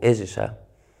που έζησα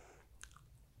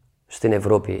στην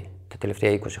Ευρώπη, τα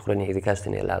τελευταία 20 χρόνια, ειδικά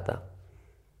στην Ελλάδα,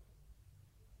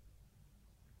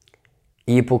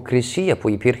 η υποκρισία που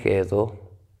υπήρχε εδώ,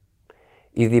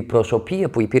 η διπροσωπία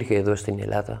που υπήρχε εδώ στην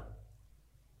Ελλάδα,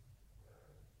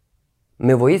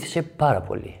 με βοήθησε πάρα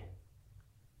πολύ.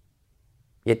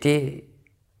 Γιατί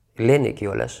λένε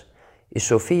κιόλας, οι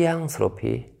σοφοί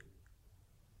άνθρωποι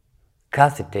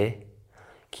κάθεται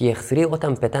και οι εχθροί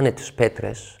όταν πετάνε τις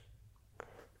πέτρες,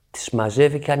 τις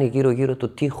μαζεύει, κάνει γύρω-γύρω το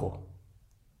τοίχο.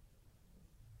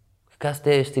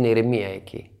 Κάθεται στην ηρεμία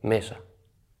εκεί, μέσα.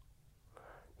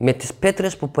 Με τις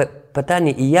πέτρες που πετάνε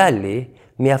οι άλλοι,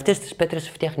 με αυτές τις πέτρες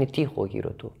φτιάχνει τοίχο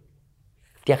γύρω του.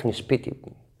 Φτιάχνει σπίτι.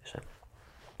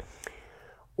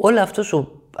 Όλα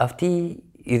αυτή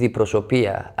η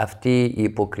διπροσωπία, αυτή η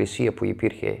υποκρισία που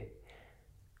υπήρχε,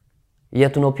 για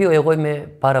τον οποίο εγώ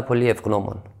είμαι πάρα πολύ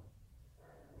ευγνώμων.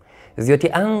 Διότι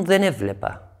αν δεν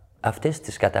έβλεπα αυτές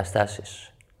τις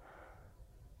καταστάσεις,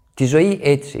 τη ζωή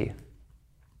έτσι,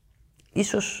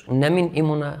 ίσως να μην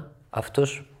ήμουνα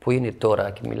αυτός που είναι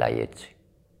τώρα και μιλάει έτσι.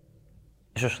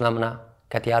 Ίσως να ήμουνα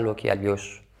κάτι άλλο και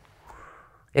αλλιώς.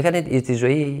 Έκανε τη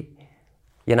ζωή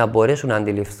για να μπορέσω να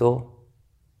αντιληφθώ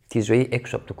τη ζωή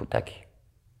έξω από το κουτάκι.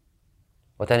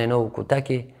 Όταν εννοώ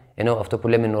κουτάκι, εννοώ αυτό που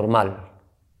λέμε normal.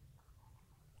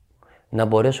 Να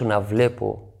μπορέσω να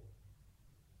βλέπω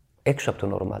έξω από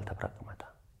το normal τα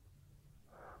πράγματα.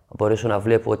 Να μπορέσω να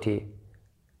βλέπω ότι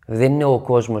δεν είναι ο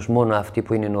κόσμος μόνο αυτοί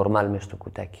που είναι normal μες στο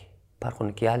κουτάκι.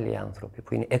 Υπάρχουν και άλλοι άνθρωποι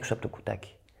που είναι έξω από το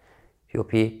κουτάκι, οι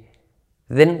οποίοι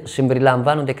δεν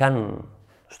συμπεριλαμβάνονται καν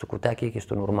στο κουτάκι και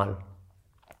στο normal.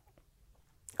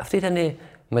 Αυτό ήταν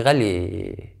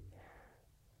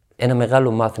ένα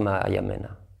μεγάλο μάθημα για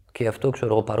μένα. Και αυτό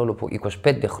ξέρω εγώ, παρόλο που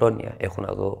 25 χρόνια έχω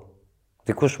να δω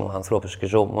δικούς μου ανθρώπους και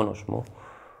ζω μόνος μου,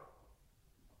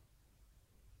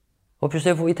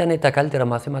 πιστεύω ήταν τα καλύτερα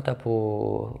μαθήματα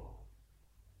που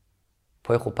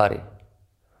έχω πάρει.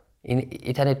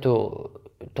 Ήταν το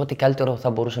ό,τι καλύτερο θα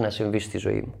μπορούσε να συμβεί στη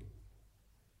ζωή μου.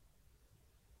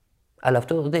 Αλλά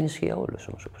αυτό δεν ισχύει για όλους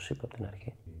όμως, όπως είπα από την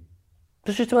αρχή.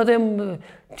 Το σύστημα δεν...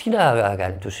 Τι να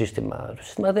κάνει το σύστημα. Το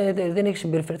σύστημα δεν έχει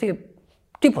συμπεριφερθεί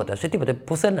τίποτα, σε τίποτα,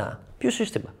 πουθενά.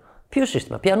 Ποιο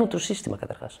σύστημα. Πιανού το σύστημα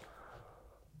καταρχάς.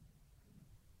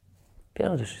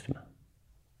 Πιανού το σύστημα.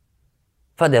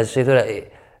 Φαντάζεσαι τώρα,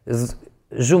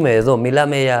 ζούμε εδώ,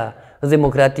 μιλάμε για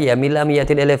δημοκρατία, μιλάμε για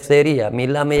την ελευθερία,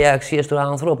 μιλάμε για αξίες του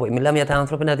ανθρώπου, μιλάμε για τα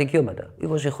ανθρώπινα δικαιώματα.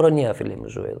 20 χρόνια, φίλε μου,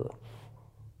 ζω εδώ.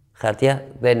 Χαρτιά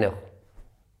δεν έχω.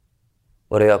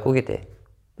 Ωραίο ακούγεται.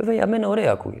 Βέβαια για μένα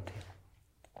ωραίο ακούγεται.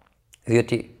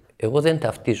 Διότι εγώ δεν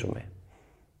ταυτίζομαι.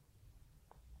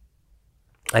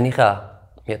 Αν είχα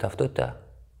μια ταυτότητα,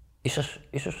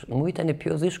 ίσως μου ήταν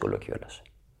πιο δύσκολο κιόλας.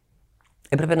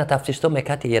 Έπρεπε να ταυτιστώ με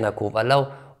κάτι για να κουβαλάω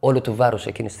όλο το βάρος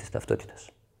εκείνης της ταυτότητας.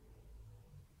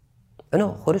 Ενώ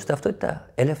χωρίς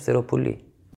ταυτότητα, ελεύθερο πουλί.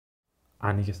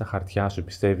 Αν είχες τα χαρτιά σου,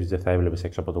 πιστεύεις δεν θα έβλεπες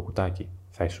έξω από το κουτάκι?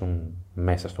 Θα ήσουν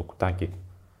μέσα στο κουτάκι?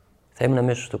 Θα ήμουν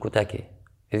μέσα στο κουτάκι.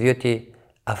 Διότι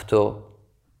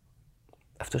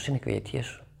αυτός είναι και ο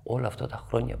αιτίας όλα αυτά τα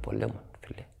χρόνια πολέμων,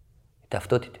 φίλε. Οι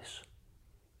ταυτότητες.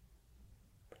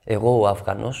 Εγώ ο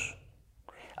Αφγανός,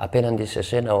 απέναντι σε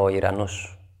σένα ο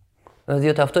Ιρανός.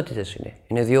 Δύο ταυτότητες είναι.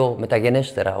 Είναι δύο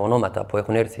μεταγενέστερα ονόματα που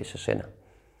έχουν έρθει σε σένα.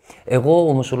 Εγώ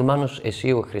ο μουσουλμάνος,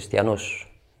 εσύ ο χριστιανός.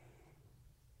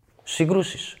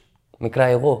 Συγκρούσεις. Μικρά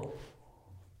εγώ.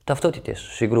 Ταυτότητες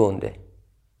συγκρούονται.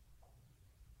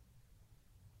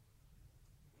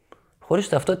 Χωρίς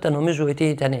ταυτότητα νομίζω ότι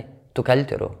ήταν το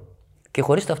καλύτερο. Και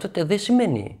χωρίς ταυτότητα δεν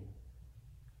σημαίνει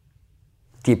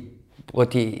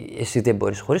ότι εσύ δεν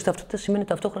μπορείς. Χωρίς ταυτότητα σημαίνει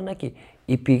ταυτόχρονα και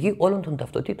η πηγή όλων των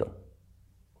ταυτοτήτων.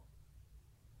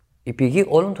 Η πηγή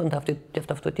όλων των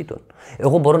ταυτοτήτων.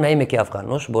 Εγώ μπορώ να είμαι και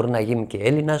Αφγανός, μπορώ να είμαι και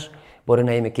Έλληνας, μπορεί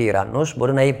να είμαι και Ιρανός,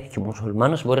 μπορεί να είμαι και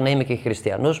Μουσουλμάνος, μπορεί να είμαι και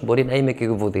Χριστιανός, μπορεί να είμαι και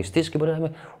Βουδιστής και μπορεί να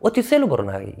είμαι. Ό,τι θέλω μπορώ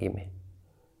να είμαι.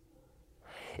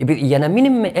 Για να μην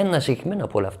είμαι ένα συγκεκριμένο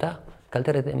από όλα αυτά,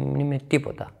 καλύτερα δεν μην είμαι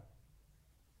τίποτα.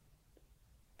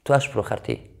 Το άσπρο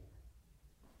χαρτί,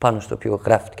 πάνω στο οποίο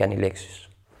γράφτηκαν οι λέξεις.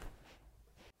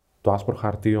 Το άσπρο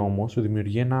χαρτί όμως σου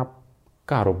δημιουργεί ένα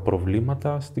κάρο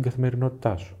προβλήματα στην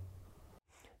καθημερινότητά σου.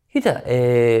 Κοίτα,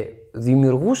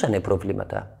 δημιουργούσανε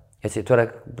προβλήματα. Έτσι,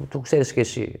 τώρα το ξέρεις και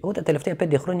εσύ. Εγώ τα τελευταία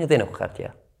 5 χρόνια δεν έχω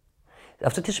χαρτιά.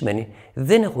 Αυτό τι σημαίνει?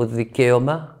 Δεν έχω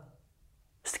δικαίωμα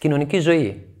στην κοινωνική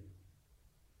ζωή.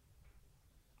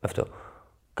 Αυτό.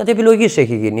 Κατά επιλογή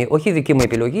έχει γίνει. Όχι δική μου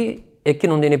επιλογή,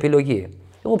 εκείνον την επιλογή.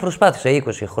 Εγώ προσπάθησα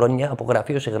 20 χρόνια από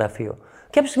γραφείο σε γραφείο. Και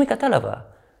κάποια στιγμή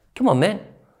κατάλαβα. Και μου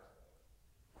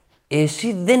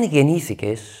εσύ δεν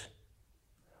γεννήθηκες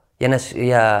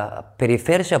για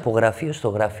περιφέρεσαι από γραφείο στο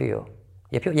γραφείο.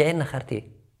 Για ποιο? Για ένα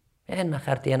χαρτί. Ένα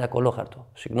χαρτί, ένα κολόχαρτο.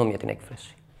 Συγγνώμη για την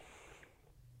έκφραση.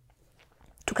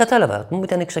 Το κατάλαβα, μου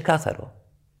ήταν ξεκάθαρο.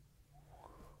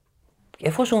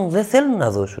 Εφόσον δεν θέλουν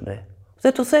να δώσουνε,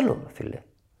 δεν το θέλω, φίλε.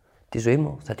 Τη ζωή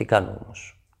μου θα την κάνω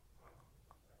όμως.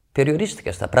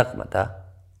 Περιορίστηκα στα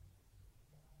πράγματα,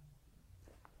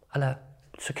 αλλά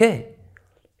it's okay.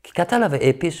 Και κατάλαβε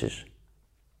επίσης,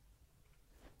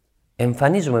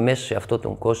 εμφανίζομαι μέσα σε αυτόν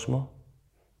τον κόσμο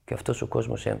και αυτός ο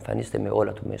κόσμος εμφανίζεται με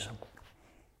όλα του μέσα μου.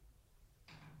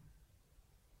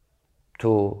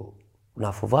 Του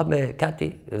να φοβάμαι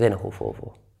κάτι, δεν έχω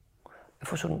φόβο.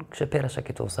 Εφόσον ξεπέρασα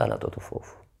και τον θάνατο του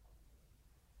φόβου.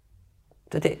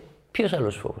 Τότε ποιος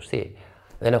άλλος φόβος, τι,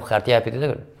 δεν έχω χαρτιά επειδή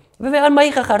δεν... Βέβαια, αν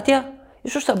είχα χαρτιά,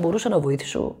 ίσως θα μπορούσα να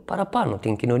βοηθήσω παραπάνω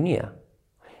την κοινωνία.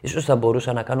 Ίσως θα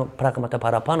μπορούσα να κάνω πράγματα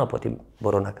παραπάνω από ό,τι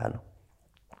μπορώ να κάνω.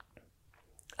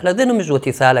 Αλλά δεν νομίζω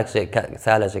ότι θα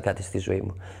άλλαζε κάτι στη ζωή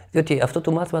μου. Διότι αυτό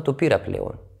το μάθημα το πήρα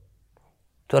πλέον.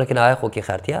 Τώρα και να έχω και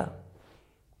χαρτιά,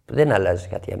 δεν αλλάζει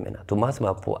κάτι για μένα. Το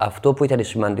μάθημα αυτό που ήταν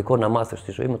σημαντικό να μάθω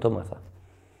στη ζωή μου, το μάθα.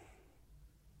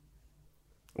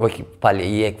 Όχι πάλι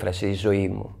η έκφραση, η ζωή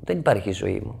μου. Δεν υπάρχει η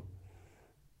ζωή μου.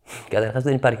 Καταρχάς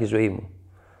δεν υπάρχει η ζωή μου.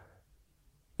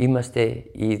 Είμαστε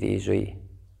η ίδια η ζωή.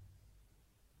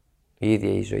 Η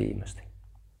ίδια η ζωή είμαστε.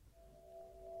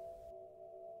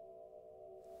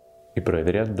 Η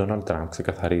προεδρία του Ντόναλντ Τραμπ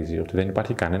ξεκαθαρίζει ότι δεν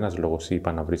υπάρχει κανένας λόγος οι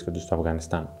ΗΠΑ να βρίσκονται στο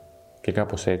Αφγανιστάν και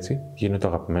κάπως έτσι γίνεται ο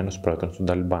αγαπημένος πρόεδρος των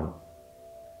Ταλιμπάν.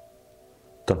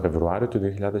 Τον Φεβρουάριο του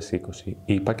 2020,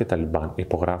 οι ΗΠΑ και Ταλιμπάν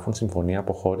υπογράφουν συμφωνία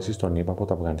αποχώρησης των ΗΠΑ από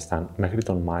το Αφγανιστάν μέχρι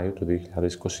τον Μάιο του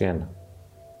 2021.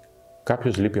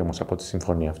 Κάποιος λείπει όμως από τη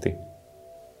συμφωνία αυτή.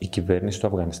 Η κυβέρνηση του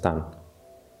Αφγανιστάν.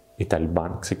 Οι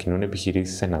Ταλιμπάν ξεκινούν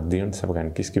επιχειρήσεις εναντίον της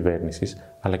αφγανικής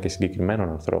κυβέρνησης αλλά και συγκεκριμένων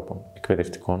ανθρώπων,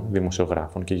 εκπαιδευτικών,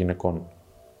 δημοσιογράφων και γυναικών.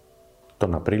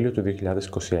 Τον Απρίλιο του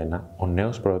 2021, ο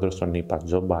νέος πρόεδρος των ΗΠΑ,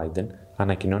 Τζο Μπάιντεν,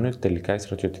 ανακοινώνει ότι τελικά οι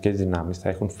στρατιωτικές δυνάμεις θα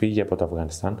έχουν φύγει από το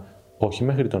Αφγανιστάν όχι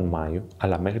μέχρι τον Μάιο,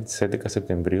 αλλά μέχρι τις 11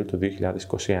 Σεπτεμβρίου του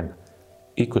 2021,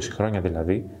 20 χρόνια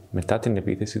δηλαδή μετά την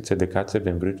επίθεση της 11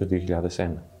 Σεπτεμβρίου του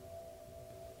 2001.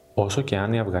 Όσο και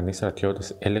αν οι Αφγανοί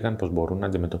στρατιώτες έλεγαν πως μπορούν να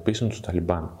αντιμετωπίσουν τους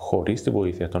Ταλιμπάν χωρίς τη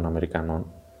βοήθεια των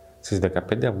Αμερικανών, στις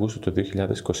 15 Αυγούστου του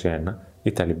 2021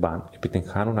 οι Ταλιμπάν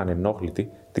επιτυγχάνουν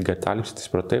ανενόχλητη την κατάληψη της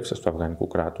πρωτεύουσας του Αφγανικού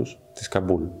κράτους, της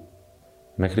Καμπούλ.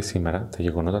 Μέχρι σήμερα τα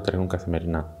γεγονότα τρέχουν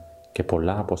καθημερινά και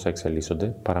πολλά από όσα εξελίσσονται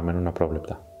παραμένουν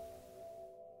απρόβλεπτα.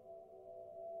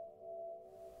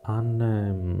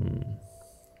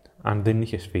 Αν δεν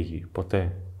είχες φύγει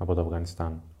ποτέ από το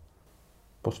Αφγανιστάν,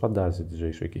 πώς φαντάζεσαι τη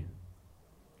ζωή σου εκεί?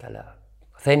 Καλά.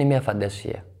 Θα είναι μια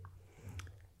φαντασία.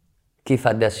 Και η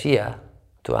φαντασία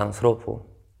του ανθρώπου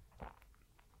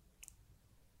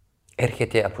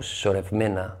έρχεται από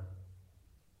συσσωρευμένα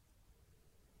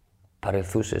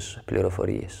παρελθούσες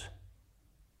πληροφορίες.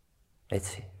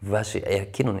 Έτσι, βάσει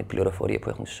εκείνων οι πληροφορίες που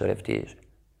έχουν συσσωρευτεί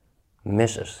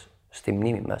μέσα στη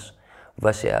μνήμη μας,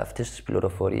 βάσει αυτές τις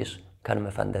πληροφορίες κάνουμε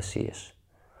φαντασίες.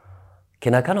 Και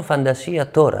να κάνω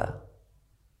φαντασία τώρα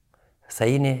θα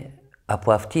είναι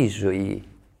από αυτή η ζωή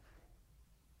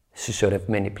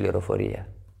συσσωρευμένη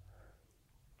πληροφορία.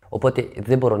 Οπότε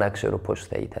δεν μπορώ να ξέρω πώς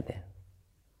θα ήταν.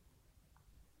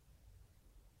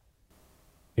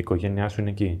 Η οικογένειά σου είναι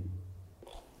εκεί?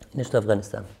 Είναι στο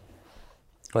Αφγανιστάν.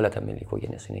 Όλα τα μέλη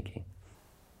οικογένειας είναι εκεί.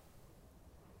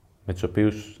 Με τους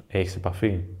οποίους έχεις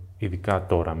επαφή, ειδικά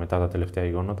τώρα, μετά τα τελευταία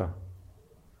γεγονότα?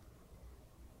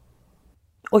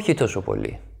 Όχι τόσο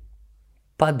πολύ.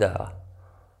 Πάντα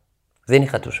δεν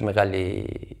είχα τόσο μεγάλη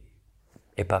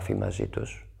επαφή μαζί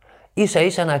τους.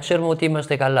 Ίσα-ίσα να ξέρουμε ότι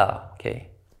είμαστε καλά. Okay.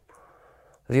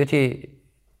 Διότι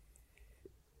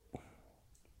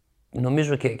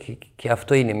νομίζω και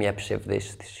αυτό είναι μια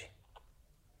ψευδαίσθηση.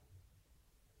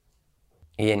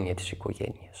 Η έννοια της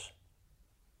οικογένειας.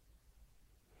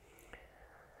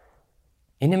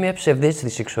 Είναι μια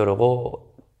ψευδαίσθηση, ξέρω εγώ,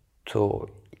 το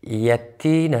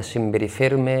γιατί να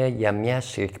συμπεριφέρουμε για μια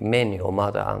συγκεκριμένη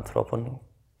ομάδα ανθρώπων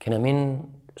και να μην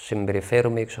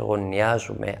συμπεριφέρουμε,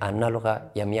 εξαγωνιάζουμε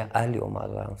ανάλογα για μια άλλη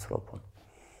ομάδα ανθρώπων.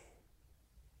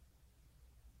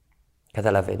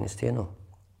 Καταλαβαίνεις τι εννοώ?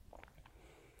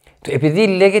 Επειδή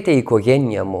λέγεται η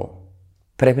οικογένεια μου,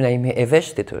 πρέπει να είμαι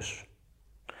ευαίσθητος.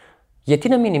 Γιατί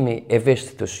να μην είμαι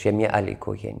ευαίσθητος για μια άλλη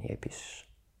οικογένεια επίσης?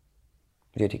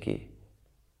 Διότι και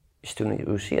στην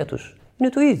ουσία τους είναι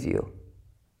το ίδιο.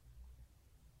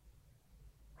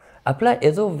 Απλά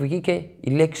εδώ βγήκε η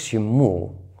λέξη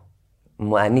μου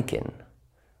ανήκεν.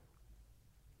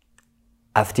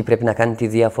 Αυτή πρέπει να κάνει τη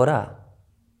διαφορά.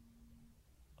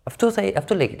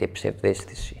 Αυτό λέγεται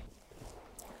ψευδαίσθηση.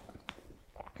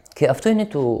 Και αυτό είναι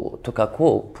το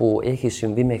κακό που έχει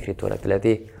συμβεί μέχρι τώρα.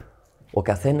 Δηλαδή, ο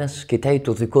καθένας κοιτάει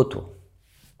το δικό του.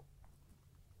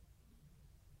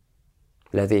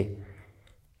 Δηλαδή,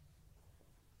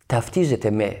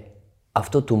 ταυτίζεται με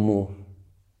αυτό του μου,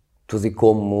 του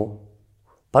δικό μου,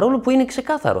 παρόλο που είναι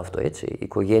ξεκάθαρο αυτό, έτσι, η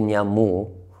οικογένεια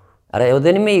μου. Άρα, εγώ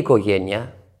δεν είμαι η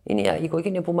οικογένεια, είναι η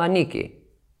οικογένεια που μου ανήκει.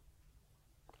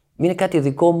 Είναι κάτι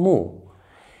δικό μου.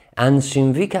 Αν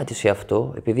συμβεί κάτι σε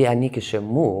αυτό, επειδή ανήκει σε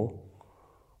μου,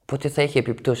 τότε θα έχει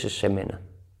επιπτώσεις σε μένα.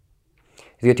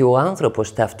 Διότι ο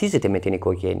άνθρωπος ταυτίζεται με την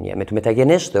οικογένεια, με το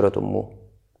μεταγενέστερο του μου.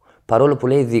 Παρόλο που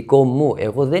λέει δικό μου,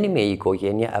 εγώ δεν είμαι η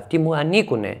οικογένεια, αυτοί μου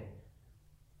ανήκουνε.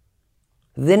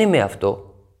 Δεν είμαι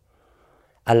αυτό.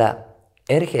 Αλλά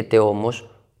έρχεται όμως,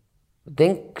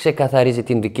 δεν ξεκαθαρίζει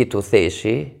την δική του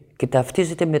θέση και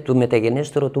ταυτίζεται με το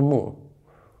μεταγενέστερο του μου.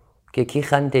 Και εκεί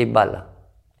χάνεται η μπάλα.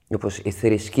 Όπως η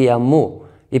θρησκεία μου.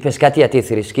 Είπες κάτι για τη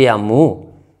θρησκεία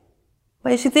μου?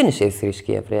 Μα εσύ δεν είσαι η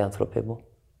θρησκεία, βρε άνθρωπε μου.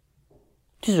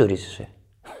 Τι ζορίζεσαι?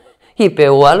 Είπε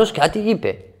ο άλλος κάτι,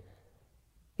 είπε.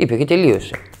 Είπε και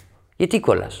τελείωσε. Γιατί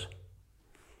κολλάς?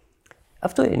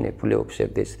 Αυτό είναι που λέω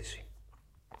ψευδαίσθηση.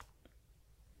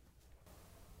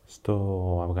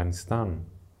 Στο Αφγανιστάν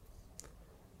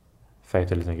θα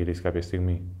ήθελες να γυρίσεις κάποια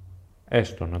στιγμή?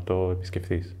 Έστω να το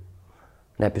επισκεφθείς.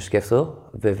 Να επισκεφθώ,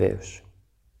 βεβαίως.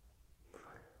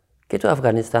 Και το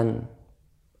Αφγανιστάν,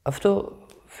 αυτό,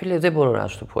 φίλε, δεν μπορώ να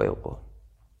σου το πω εγώ.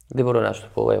 Δεν μπορώ να σου το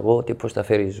πω εγώ ότι πώς θα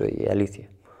φέρει η ζωή, η αλήθεια.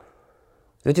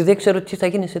 Διότι δεν ξέρω τι θα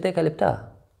γίνει σε 10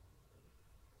 λεπτά.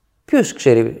 Ποιος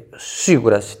ξέρει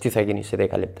σίγουρα τι θα γίνει σε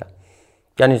 10 λεπτά?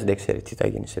 Κανείς δεν ξέρει τι θα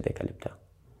γίνει σε 10 λεπτά.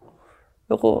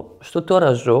 Εγώ στο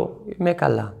τώρα ζω, είμαι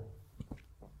καλά.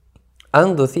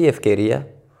 Αν δοθεί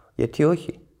ευκαιρία, γιατί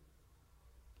όχι?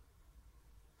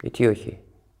 Γιατί όχι?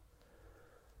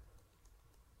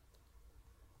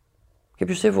 Και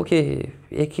πιστεύω και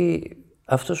εκεί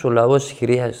αυτός ο λαός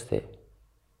χρειάζεται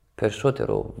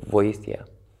περισσότερο βοήθεια.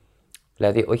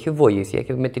 Δηλαδή, όχι βοήθεια,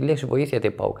 και με τη λέξη βοήθεια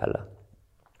δεν πάω καλά.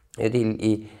 Γιατί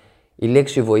η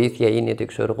λέξη βοήθεια είναι ότι,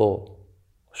 ξέρω εγώ,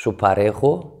 σου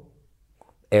παρέχω,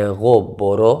 εγώ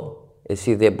μπορώ,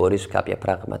 εσύ δεν μπορείς κάποια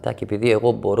πράγματα και επειδή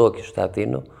εγώ μπορώ και σου τα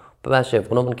δίνω, πρέπει να είσαι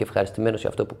ευγνώμων και ευχαριστημένος για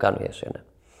αυτό που κάνω για σένα.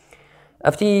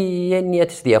 Αυτή η έννοια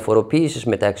της διαφοροποίησης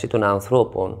μεταξύ των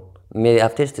ανθρώπων με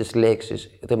αυτές τις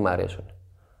λέξεις δεν μου αρέσουν.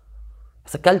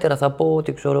 Καλύτερα θα πω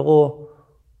ότι, ξέρω εγώ,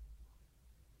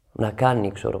 να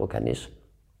κάνει, ξέρω εγώ, κανείς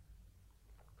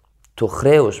το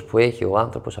χρέος που έχει ο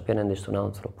άνθρωπος απέναντι στον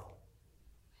άνθρωπο.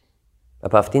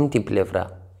 Από αυτήν την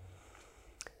πλευρά.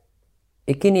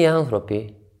 εκείνοι οι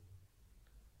άνθρωποι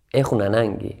έχουν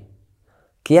ανάγκη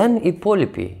και αν οι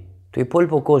υπόλοιποι, το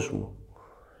υπόλοιπο κόσμο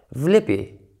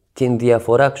βλέπει την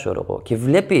διαφορά, ξέρω εγώ, και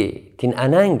βλέπει την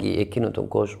ανάγκη εκείνον τον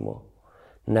κόσμο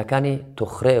να κάνει το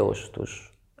χρέος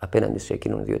τους απέναντι σε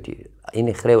εκείνον, διότι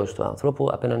είναι χρέος του ανθρώπου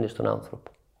απέναντι στον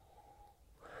άνθρωπο.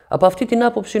 Από αυτή την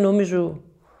άποψη νομίζω,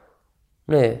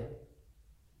 ναι,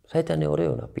 θα ήταν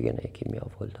ωραίο να πήγαινα εκεί μια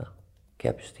βόλτα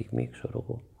κάποια στιγμή, ξέρω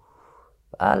εγώ.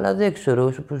 Αλλά δεν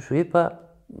ξέρω, όπως σου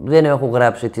είπα, δεν έχω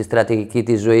γράψει τη στρατηγική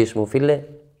της ζωής μου, φίλε.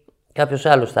 Κάποιος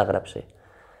άλλος τα γράψε.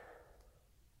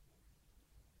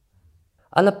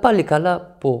 Αλλά πάλι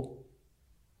καλά που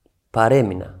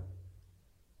παρέμεινα.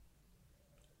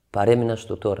 Παρέμεινα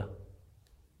στο τώρα.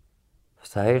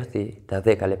 Θα έρθει τα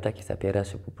 10 λεπτά και θα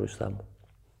περάσει από μπροστά μου.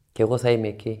 Και εγώ θα είμαι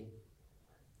εκεί.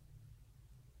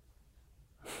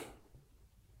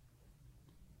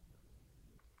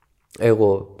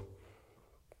 Εγώ,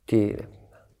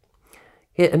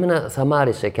 εμένα θα μ'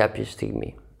 άρεσε κάποια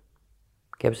στιγμή.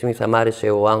 Κάποια στιγμή θα μ' άρεσε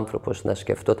ο άνθρωπος να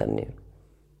σκεφτόταν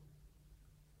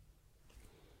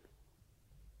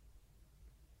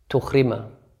το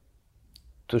χρήμα,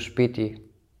 το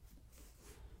σπίτι,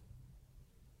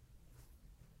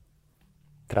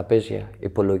 τραπέζια,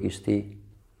 υπολογιστή,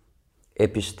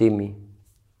 επιστήμη.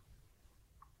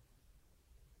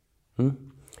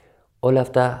 Όλα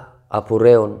αυτά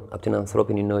απορρέουν από την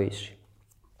ανθρώπινη νόηση.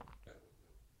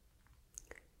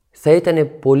 Θα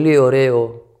ήταν πολύ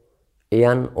ωραίο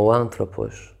εάν ο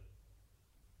άνθρωπος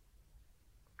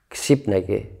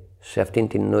ξύπναγε σε αυτήν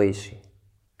την νόηση,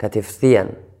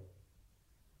 κατευθείαν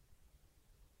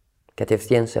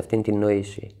σε αυτήν την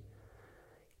νόηση.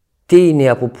 Τι είναι,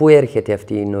 από πού έρχεται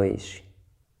αυτή η νόηση.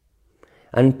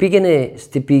 Αν πήγαινε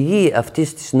στη πηγή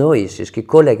αυτής της νόησης και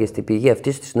κόλλαγε στη πηγή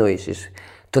αυτής της νόησης,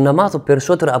 το να μάθω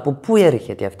περισσότερο από πού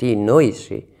έρχεται αυτή η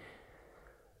νόηση,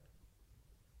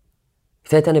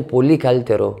 θα ήταν πολύ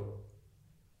καλύτερο.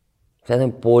 Θα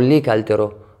ήταν πολύ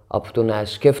καλύτερο από το να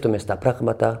σκέφτομαι στα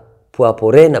πράγματα που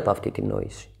απορρέουν από αυτή τη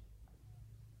νόηση.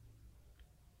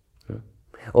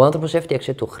 Ο άνθρωπος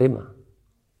έφτιαξε το χρήμα.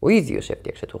 Ο ίδιος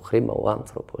έφτιαξε το χρήμα, ο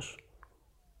άνθρωπος.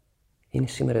 Είναι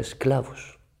σήμερα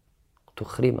σκλάβος του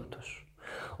χρήματος.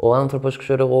 Ο άνθρωπος,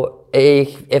 ξέρω εγώ,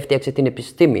 έφτιαξε την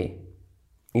επιστήμη.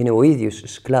 Είναι ο ίδιος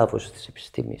σκλάβος της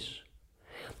επιστήμης.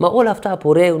 Μα όλα αυτά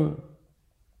απορρέουν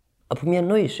από μια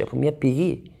νόηση, από μια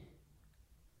πηγή.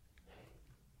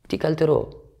 Τι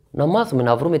καλύτερο, να μάθουμε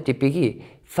να βρούμε τη πηγή.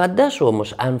 Φαντάσου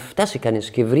όμως, αν φτάσει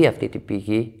κανείς και βρει αυτή τη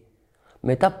πηγή,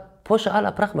 μετά πόσα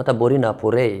άλλα πράγματα μπορεί να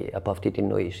απορρέει από αυτή τη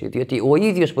νόηση. Διότι ο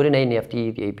ίδιος μπορεί να είναι αυτή η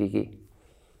ίδια η πηγή.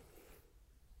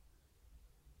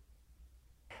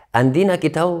 Αντί να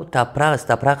κοιτάω τα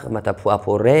πράγματα που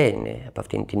απορρέουν από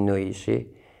αυτήν την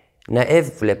νόηση, να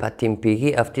έβλεπα την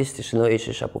πηγή αυτής της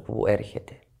νόησης από που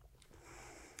έρχεται.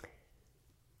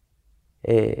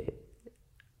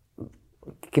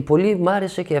 Και πολύ μ'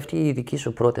 άρεσε και αυτή η δική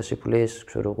σου πρόταση που λες,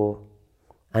 ξέρω εγώ,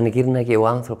 αν γύρναγε ο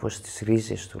άνθρωπος στις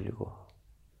ρίζες του λίγο.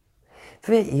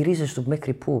 Βέβαια, οι ρίζες του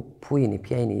μέχρι πού είναι,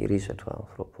 ποια είναι η ρίζα του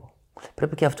ανθρώπου.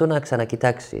 Πρέπει και αυτό να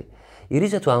ξανακοιτάξει. Η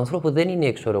ρίζα του ανθρώπου δεν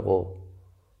είναι, ξέρω εγώ,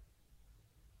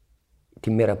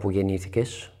 τη μέρα που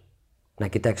γεννήθηκες. Να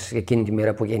κοιτάξεις εκείνη τη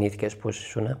μέρα που γεννήθηκες πώς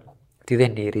ήσουν. Τι δεν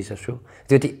είναι η ρίζα σου.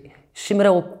 Διότι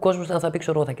σήμερα ο κόσμος θα πει,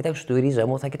 ξέρω εγώ, θα κοιτάξει τη ρίζα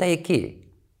μου, θα κοιτάει εκεί.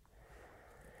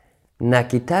 Να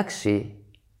κοιτάξει,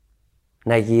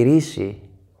 να γυρίσει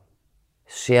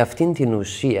σε αυτήν την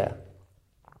ουσία,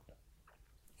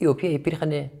 η οποία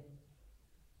υπήρχαν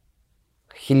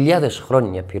χιλιάδες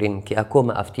χρόνια πριν και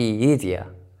ακόμα αυτή η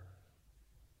ίδια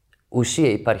ουσία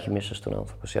υπάρχει μέσα στον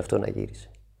άνθρωπο, σε αυτό να γύρισε.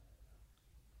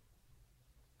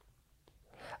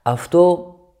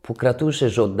 Αυτό που κρατούσε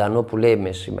ζωντανό, που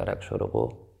λέμε σήμερα, ξέρω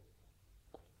εγώ,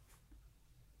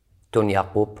 τον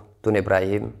Ιακώβ, τον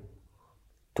Ιμπραήμ,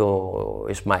 τον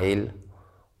Ισμαήλ,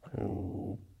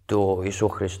 τον Ιησού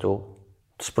Χριστού,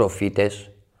 τους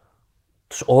προφήτες,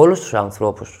 όλους τους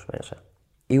ανθρώπους μέσα.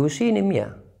 Η ουσία είναι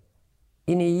μία.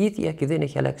 Είναι η ίδια και δεν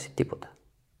έχει αλλάξει τίποτα.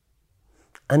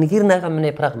 Αν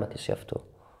γύρναγαμε πράγματι σε αυτό,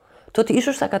 τότε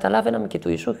ίσως θα καταλάβαιναμε και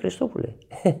τον Ιησού Χριστού που λέει.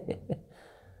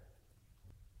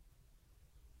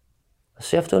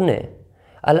 Σε αυτό ναι.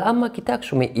 Αλλά άμα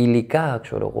κοιτάξουμε υλικά,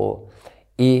 ξέρω εγώ,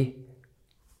 ή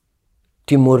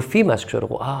τη μορφή μας, ξέρω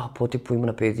εγώ, από ό,τι που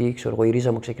ήμουν παιδί, ξέρω εγώ, η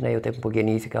ρίζα μου ξεκινάει όταν που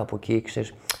γεννήθηκα, από εκεί,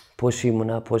 ξέρεις, πώς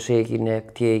ήμουνα, πώς έγινε,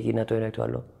 τι έγινε, το ένα και το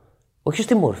άλλο. Όχι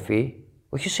στη μορφή,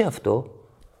 όχι σε αυτό,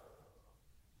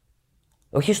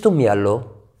 όχι στο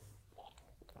μυαλό,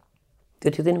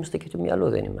 διότι δεν είμαστε και το μυαλό,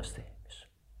 δεν είμαστε.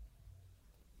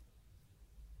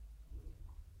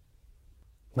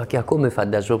 Μα και ακόμη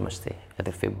φανταζόμαστε,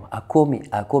 αδερφέ μου.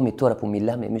 Ακόμη τώρα που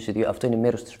μιλάμε εμείς οι δύο, αυτό είναι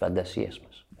μέρος της φαντασίας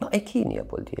μας. Μα εκεί είναι η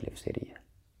απόλυτη ελευθερία.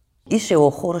 Είσαι ο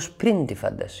χώρος πριν τη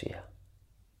φαντασία.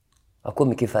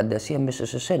 Ακόμη και η φαντασία μέσα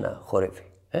σε σένα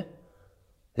χορεύει.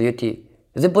 Διότι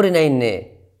δεν μπορεί να είναι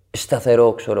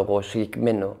σταθερό, ξέρω εγώ,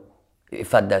 συγκεκριμένο η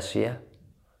φαντασία.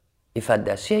 Η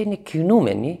φαντασία είναι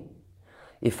κινούμενη,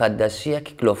 η φαντασία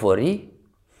κυκλοφορεί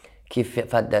και η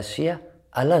φαντασία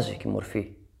αλλάζει και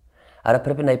μορφή. Άρα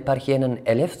πρέπει να υπάρχει έναν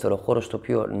ελεύθερο χώρο στο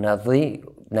οποίο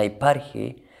να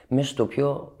υπάρχει, μέσα στο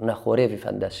οποίο να χορεύει η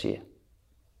φαντασία.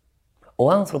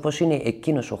 Ο άνθρωπος είναι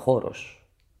εκείνος ο χώρος.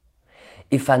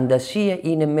 Η φαντασία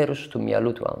είναι μέρος του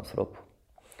μυαλού του ανθρώπου.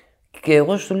 Και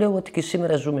εγώ σου λέω ότι και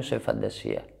σήμερα ζούμε σε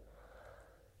φαντασία.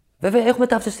 Βέβαια έχουμε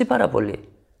ταυτιστεί πάρα πολύ.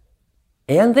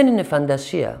 Εάν δεν είναι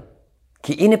φαντασία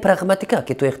και είναι πραγματικά,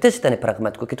 και το εχθές ήταν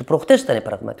πραγματικό και το προχτές ήταν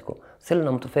πραγματικό, θέλω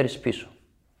να μου το φέρεις πίσω.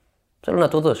 Θέλω να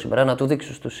το δω σήμερα, να το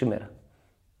δείξω στο σήμερα.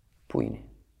 Πού είναι?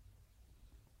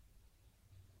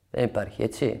 Δεν υπάρχει,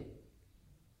 έτσι.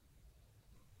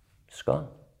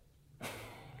 Σκό.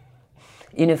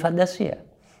 Είναι φαντασία.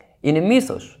 Είναι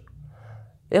μύθος.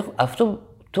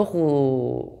 Αυτό το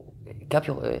έχω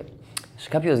σε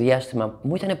κάποιο διάστημα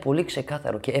μου ήταν πολύ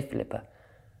ξεκάθαρο και έβλεπα.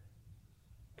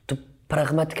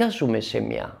 Πραγματικά ζούμε σε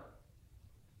μια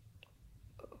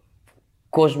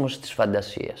κόσμος της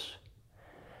φαντασίας.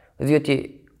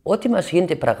 Διότι ό,τι μας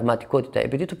γίνεται πραγματικότητα,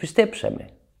 επειδή το πιστέψαμε.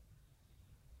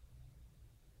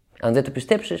 Αν δεν το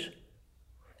πιστέψεις,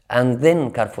 αν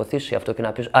δεν καρφωθείς σε αυτό και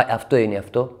να πεις αυτό είναι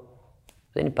αυτό,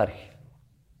 δεν υπάρχει.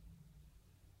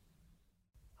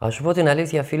 Ας σου πω την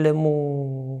αλήθεια, φίλε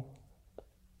μου,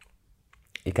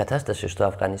 η κατάσταση στο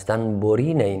Αφγανιστάν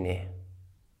μπορεί να είναι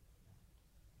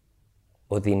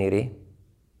οδυνηρή,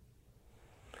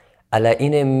 αλλά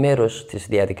είναι μέρος της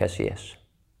διαδικασίας.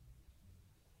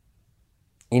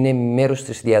 Είναι μέρος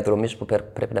της διαδρομής που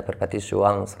πρέπει να περπατήσει ο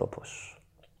άνθρωπος.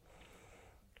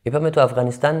 Είπαμε το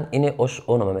Αφγανιστάν είναι ως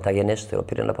όνομα μεταγενέστερο,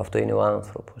 πριν από αυτό είναι ο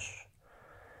άνθρωπος.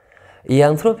 Η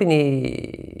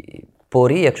ανθρώπινη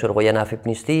πορεία, ξέρω εγώ, για να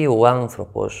αφυπνιστεί ο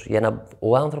άνθρωπος,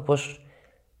 ο άνθρωπος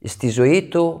στη ζωή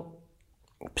του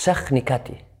ψάχνει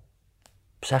κάτι.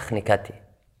 Ψάχνει κάτι.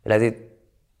 Δηλαδή,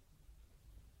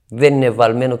 δεν είναι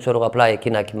βαλμένο, ξέρω εγώ, απλά εκεί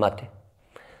να κοιμάται.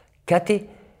 Κάτι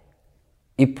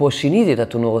υποσυνείδητα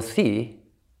τον οθεί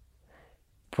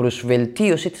προς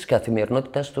βελτίωση της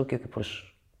καθημερινότητας του και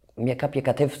προς μια κάποια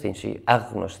κατεύθυνση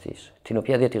άγνωστης, την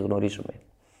οποία δεν τη γνωρίζουμε.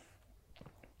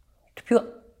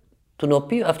 Τον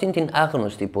οποίο αυτήν την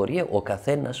άγνωστη πορεία ο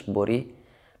καθένας μπορεί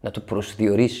να το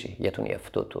προσδιορίσει για τον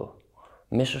εαυτό του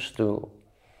μέσα στο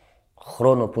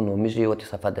χρόνο που νομίζει ότι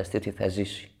θα φανταστεί ότι θα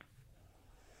ζήσει.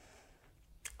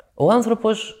 Ο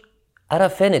άνθρωπος άρα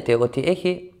φαίνεται ότι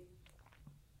έχει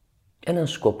έναν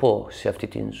σκοπό σε αυτή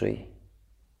την ζωή.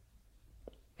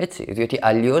 Έτσι, διότι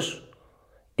αλλιώς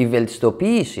η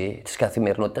βελτιστοποίηση της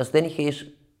καθημερινότητας δεν είχε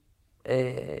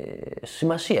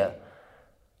σημασία.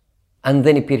 Αν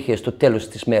δεν υπήρχε στο τέλος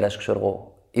της μέρας, ξέρω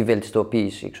εγώ, η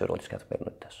βελτιστοποίηση, ξέρω, της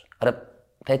καθημερινότητας. Άρα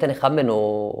θα ήταν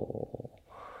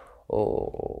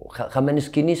χαμένες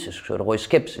κινήσεις, ξέρω εγώ, οι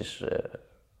σκέψεις.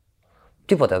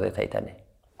 Τίποτα δεν θα ήταν.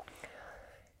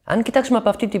 Αν κοιτάξουμε από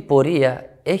αυτή την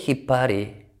πορεία, έχει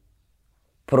πάρει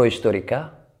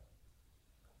προϊστορικά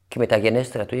και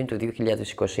μεταγενέστερα του είναι το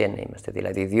 2021 είμαστε,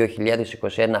 δηλαδή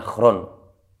 2021 χρόνο.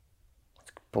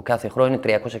 Που κάθε χρόνο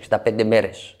είναι 365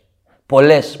 μέρες.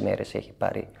 Πολλές μέρες έχει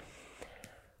πάρει.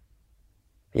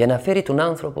 Για να φέρει τον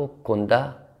άνθρωπο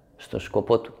κοντά στο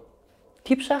σκοπό του.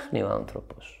 Τι ψάχνει ο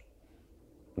άνθρωπος?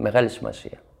 Μεγάλη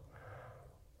σημασία.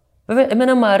 Βέβαια,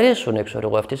 εμένα μου αρέσουν, ξέρω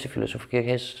εγώ, αυτές οι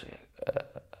φιλοσοφικές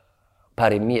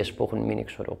παροιμίες που έχουν μείνει,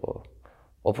 ξέρω εγώ,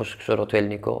 όπως ξέρω το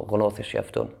ελληνικό, γνώθηση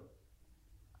αυτών.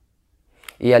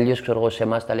 Ή αλλιώς, ξέρω εγώ, σε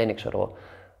εμάς τα λένε, ξέρω εγώ,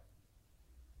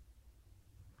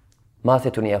 μάθε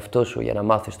τον εαυτό σου για να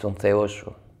μάθεις τον Θεό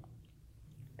σου.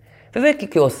 Βέβαια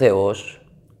και ο Θεός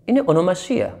είναι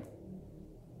ονομασία.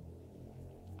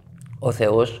 Ο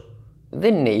Θεός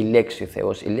δεν είναι η λέξη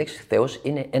Θεός. Η λέξη Θεός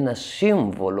είναι ένα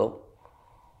σύμβολο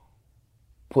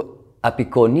που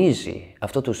απεικονίζει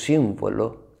αυτό το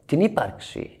σύμβολο την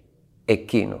ύπαρξη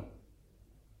εκείνο.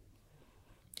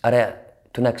 Άρα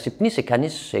το να ξυπνήσει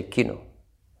κανείς σε εκείνο,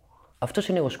 αυτός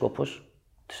είναι ο σκοπός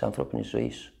της ανθρώπινης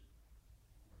ζωής.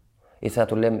 Ή θα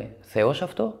του λέμε Θεός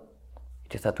αυτό,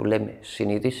 είτε θα του λέμε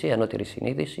συνείδηση, ανώτερη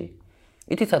συνείδηση,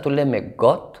 είτε θα του λέμε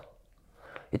God,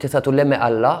 είτε θα του λέμε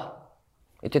Allah,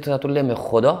 είτε θα του λέμε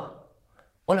Χοντά.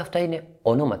 Όλα αυτά είναι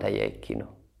ονόματα για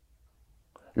εκείνο.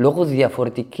 Λόγω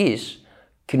διαφορετικής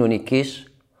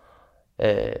κοινωνικής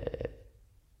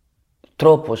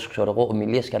τρόπος, ξέρω εγώ,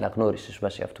 ομιλίας και αναγνώρισης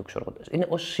βάσει αυτού, ξέρω εγώ. Είναι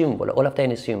ως σύμβολα, όλα αυτά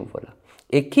είναι σύμβολα.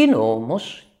 Εκείνο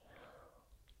όμως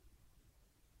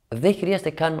δεν χρειάζεται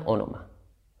καν όνομα.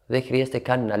 Δεν χρειάζεται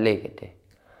καν να λέγεται.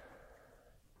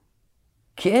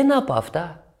 Και ένα από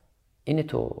αυτά είναι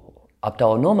από τα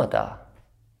ονόματα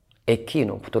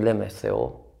εκείνο που το λέμε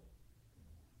Θεό,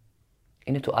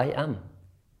 είναι το I am.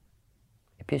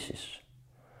 Επίσης,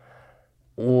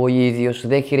 ο ίδιος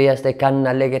δεν χρειάζεται καν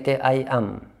να λέγεται I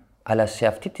am, αλλά σε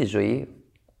αυτή τη ζωή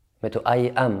με το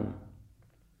I am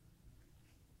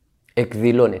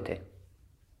εκδηλώνεται.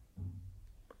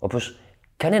 Όπως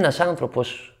κανένας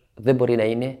άνθρωπος δεν μπορεί να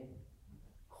είναι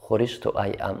χωρίς το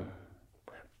I am.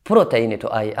 Πρώτα είναι το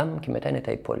I am και μετά είναι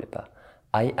τα υπόλοιπα.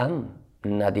 I am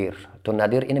Nadir. Το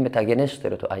Nadir είναι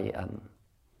μεταγενέστερο το I am.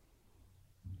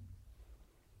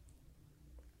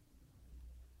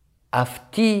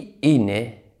 Αυτή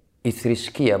είναι η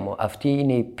θρησκεία μου, αυτή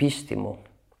είναι η πίστη μου.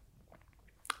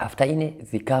 Αυτά είναι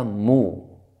δικά μου.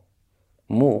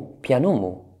 Μου, πιανού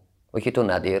μου, όχι το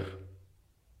Nadir.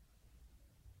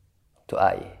 Το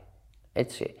I.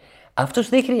 Έτσι. Αυτός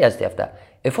δεν χρειάζεται αυτά.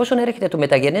 Εφόσον έρχεται το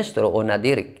μεταγενέστερο, ο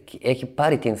Nadir έχει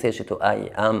πάρει την θέση του I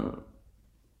am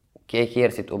και έχει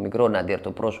έρθει το μικρό Nadir,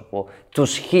 το πρόσωπο, το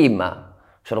σχήμα,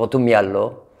 ξέρω, το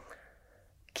μυαλό,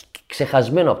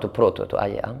 ξεχασμένο από το πρώτο, το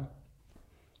I am,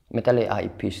 μετά λέει, η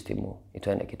πίστη μου, ή το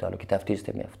ένα και το άλλο, και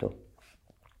ταυτίζεται με αυτό.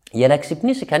 Για να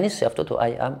ξυπνήσει κανείς σε αυτό το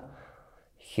I am,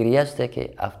 χρειάζεται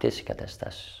και αυτές οι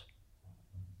καταστάσεις.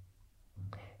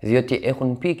 Διότι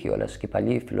έχουν πει κιόλας και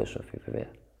παλιοί φιλόσοφοι,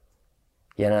 βέβαια,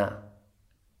 για να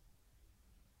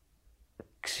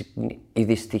η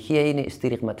δυστυχία είναι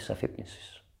στήριγμα της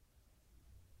αφύπνισης.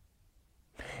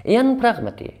 Εάν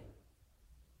πράγματι,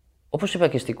 όπως είπα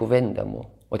και στην κουβέντα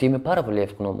μου, ότι είμαι πάρα πολύ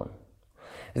ευγνώμων,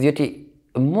 διότι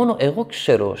μόνο εγώ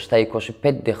ξέρω στα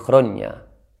 25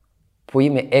 χρόνια που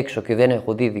είμαι έξω και δεν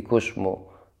έχω δει δικούς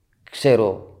μου,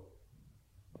 ξέρω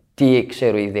τι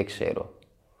ξέρω ή δεν ξέρω.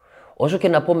 Όσο και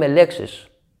να πω με λέξεις,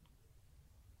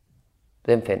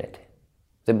 δεν φαίνεται.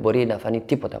 Δεν μπορεί να φανεί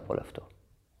τίποτα από όλο αυτό.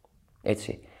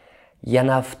 Έτσι. Για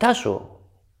να φτάσω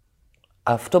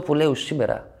αυτό που λέω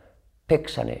σήμερα,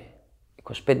 παίξανε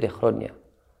 25 χρόνια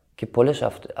και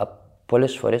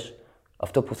πολλές φορές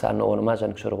αυτό που θα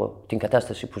ονομάζαν, ξέρω εγώ, την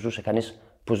κατάσταση που ζούσε κανείς,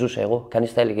 που ζούσα εγώ,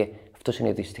 κανείς θα έλεγε αυτός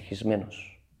είναι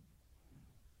δυστυχισμένος.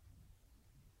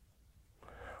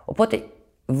 Οπότε,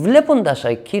 βλέποντας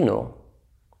εκείνο,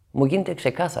 μου γίνεται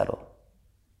ξεκάθαρο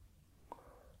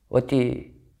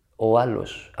ότι ο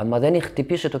άλλος, άμα δεν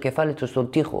χτυπήσει το κεφάλι του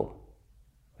στον τοίχο,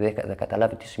 δεν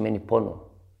καταλάβει τι σημαίνει πόνο.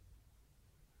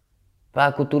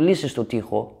 Θα κουτουλήσει στο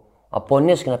τοίχο,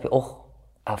 απονέσει και να πει,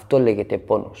 αυτό λέγεται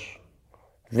πόνος.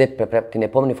 Δεν πρέπει την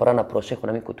επόμενη φορά να προσέχω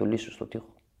να μην κουτουλήσω στο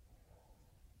τοίχο.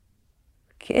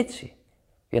 Και έτσι,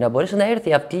 για να μπορέσει να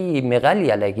έρθει αυτή η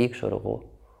μεγάλη αλλαγή, ξέρω εγώ,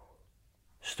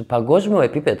 στο παγκόσμιο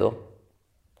επίπεδο,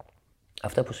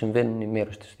 αυτά που συμβαίνουν είναι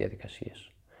μέρος της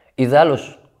διαδικασίας.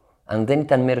 Ιδάλλως, αν δεν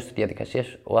ήταν μέρος της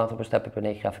διαδικασίας, ο άνθρωπος θα έπρεπε να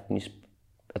έχει αφυπνίσει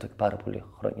εδώ και πάρα πολλά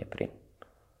χρόνια πριν.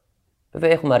 Βέβαια,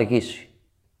 έχουμε αργήσει.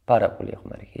 Πάρα πολύ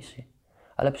έχουμε αργήσει.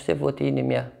 Αλλά πιστεύω ότι είναι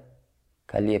μια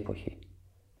καλή εποχή.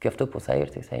 Και αυτό που θα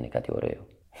έρθει θα είναι κάτι ωραίο.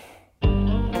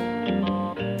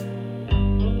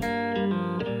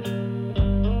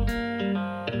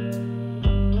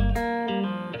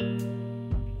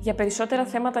 Για περισσότερα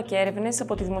θέματα και έρευνες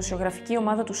από τη δημοσιογραφική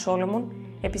ομάδα του Solomon,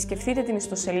 επισκεφτείτε την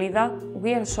ιστοσελίδα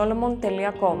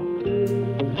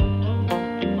wearesolomon.com.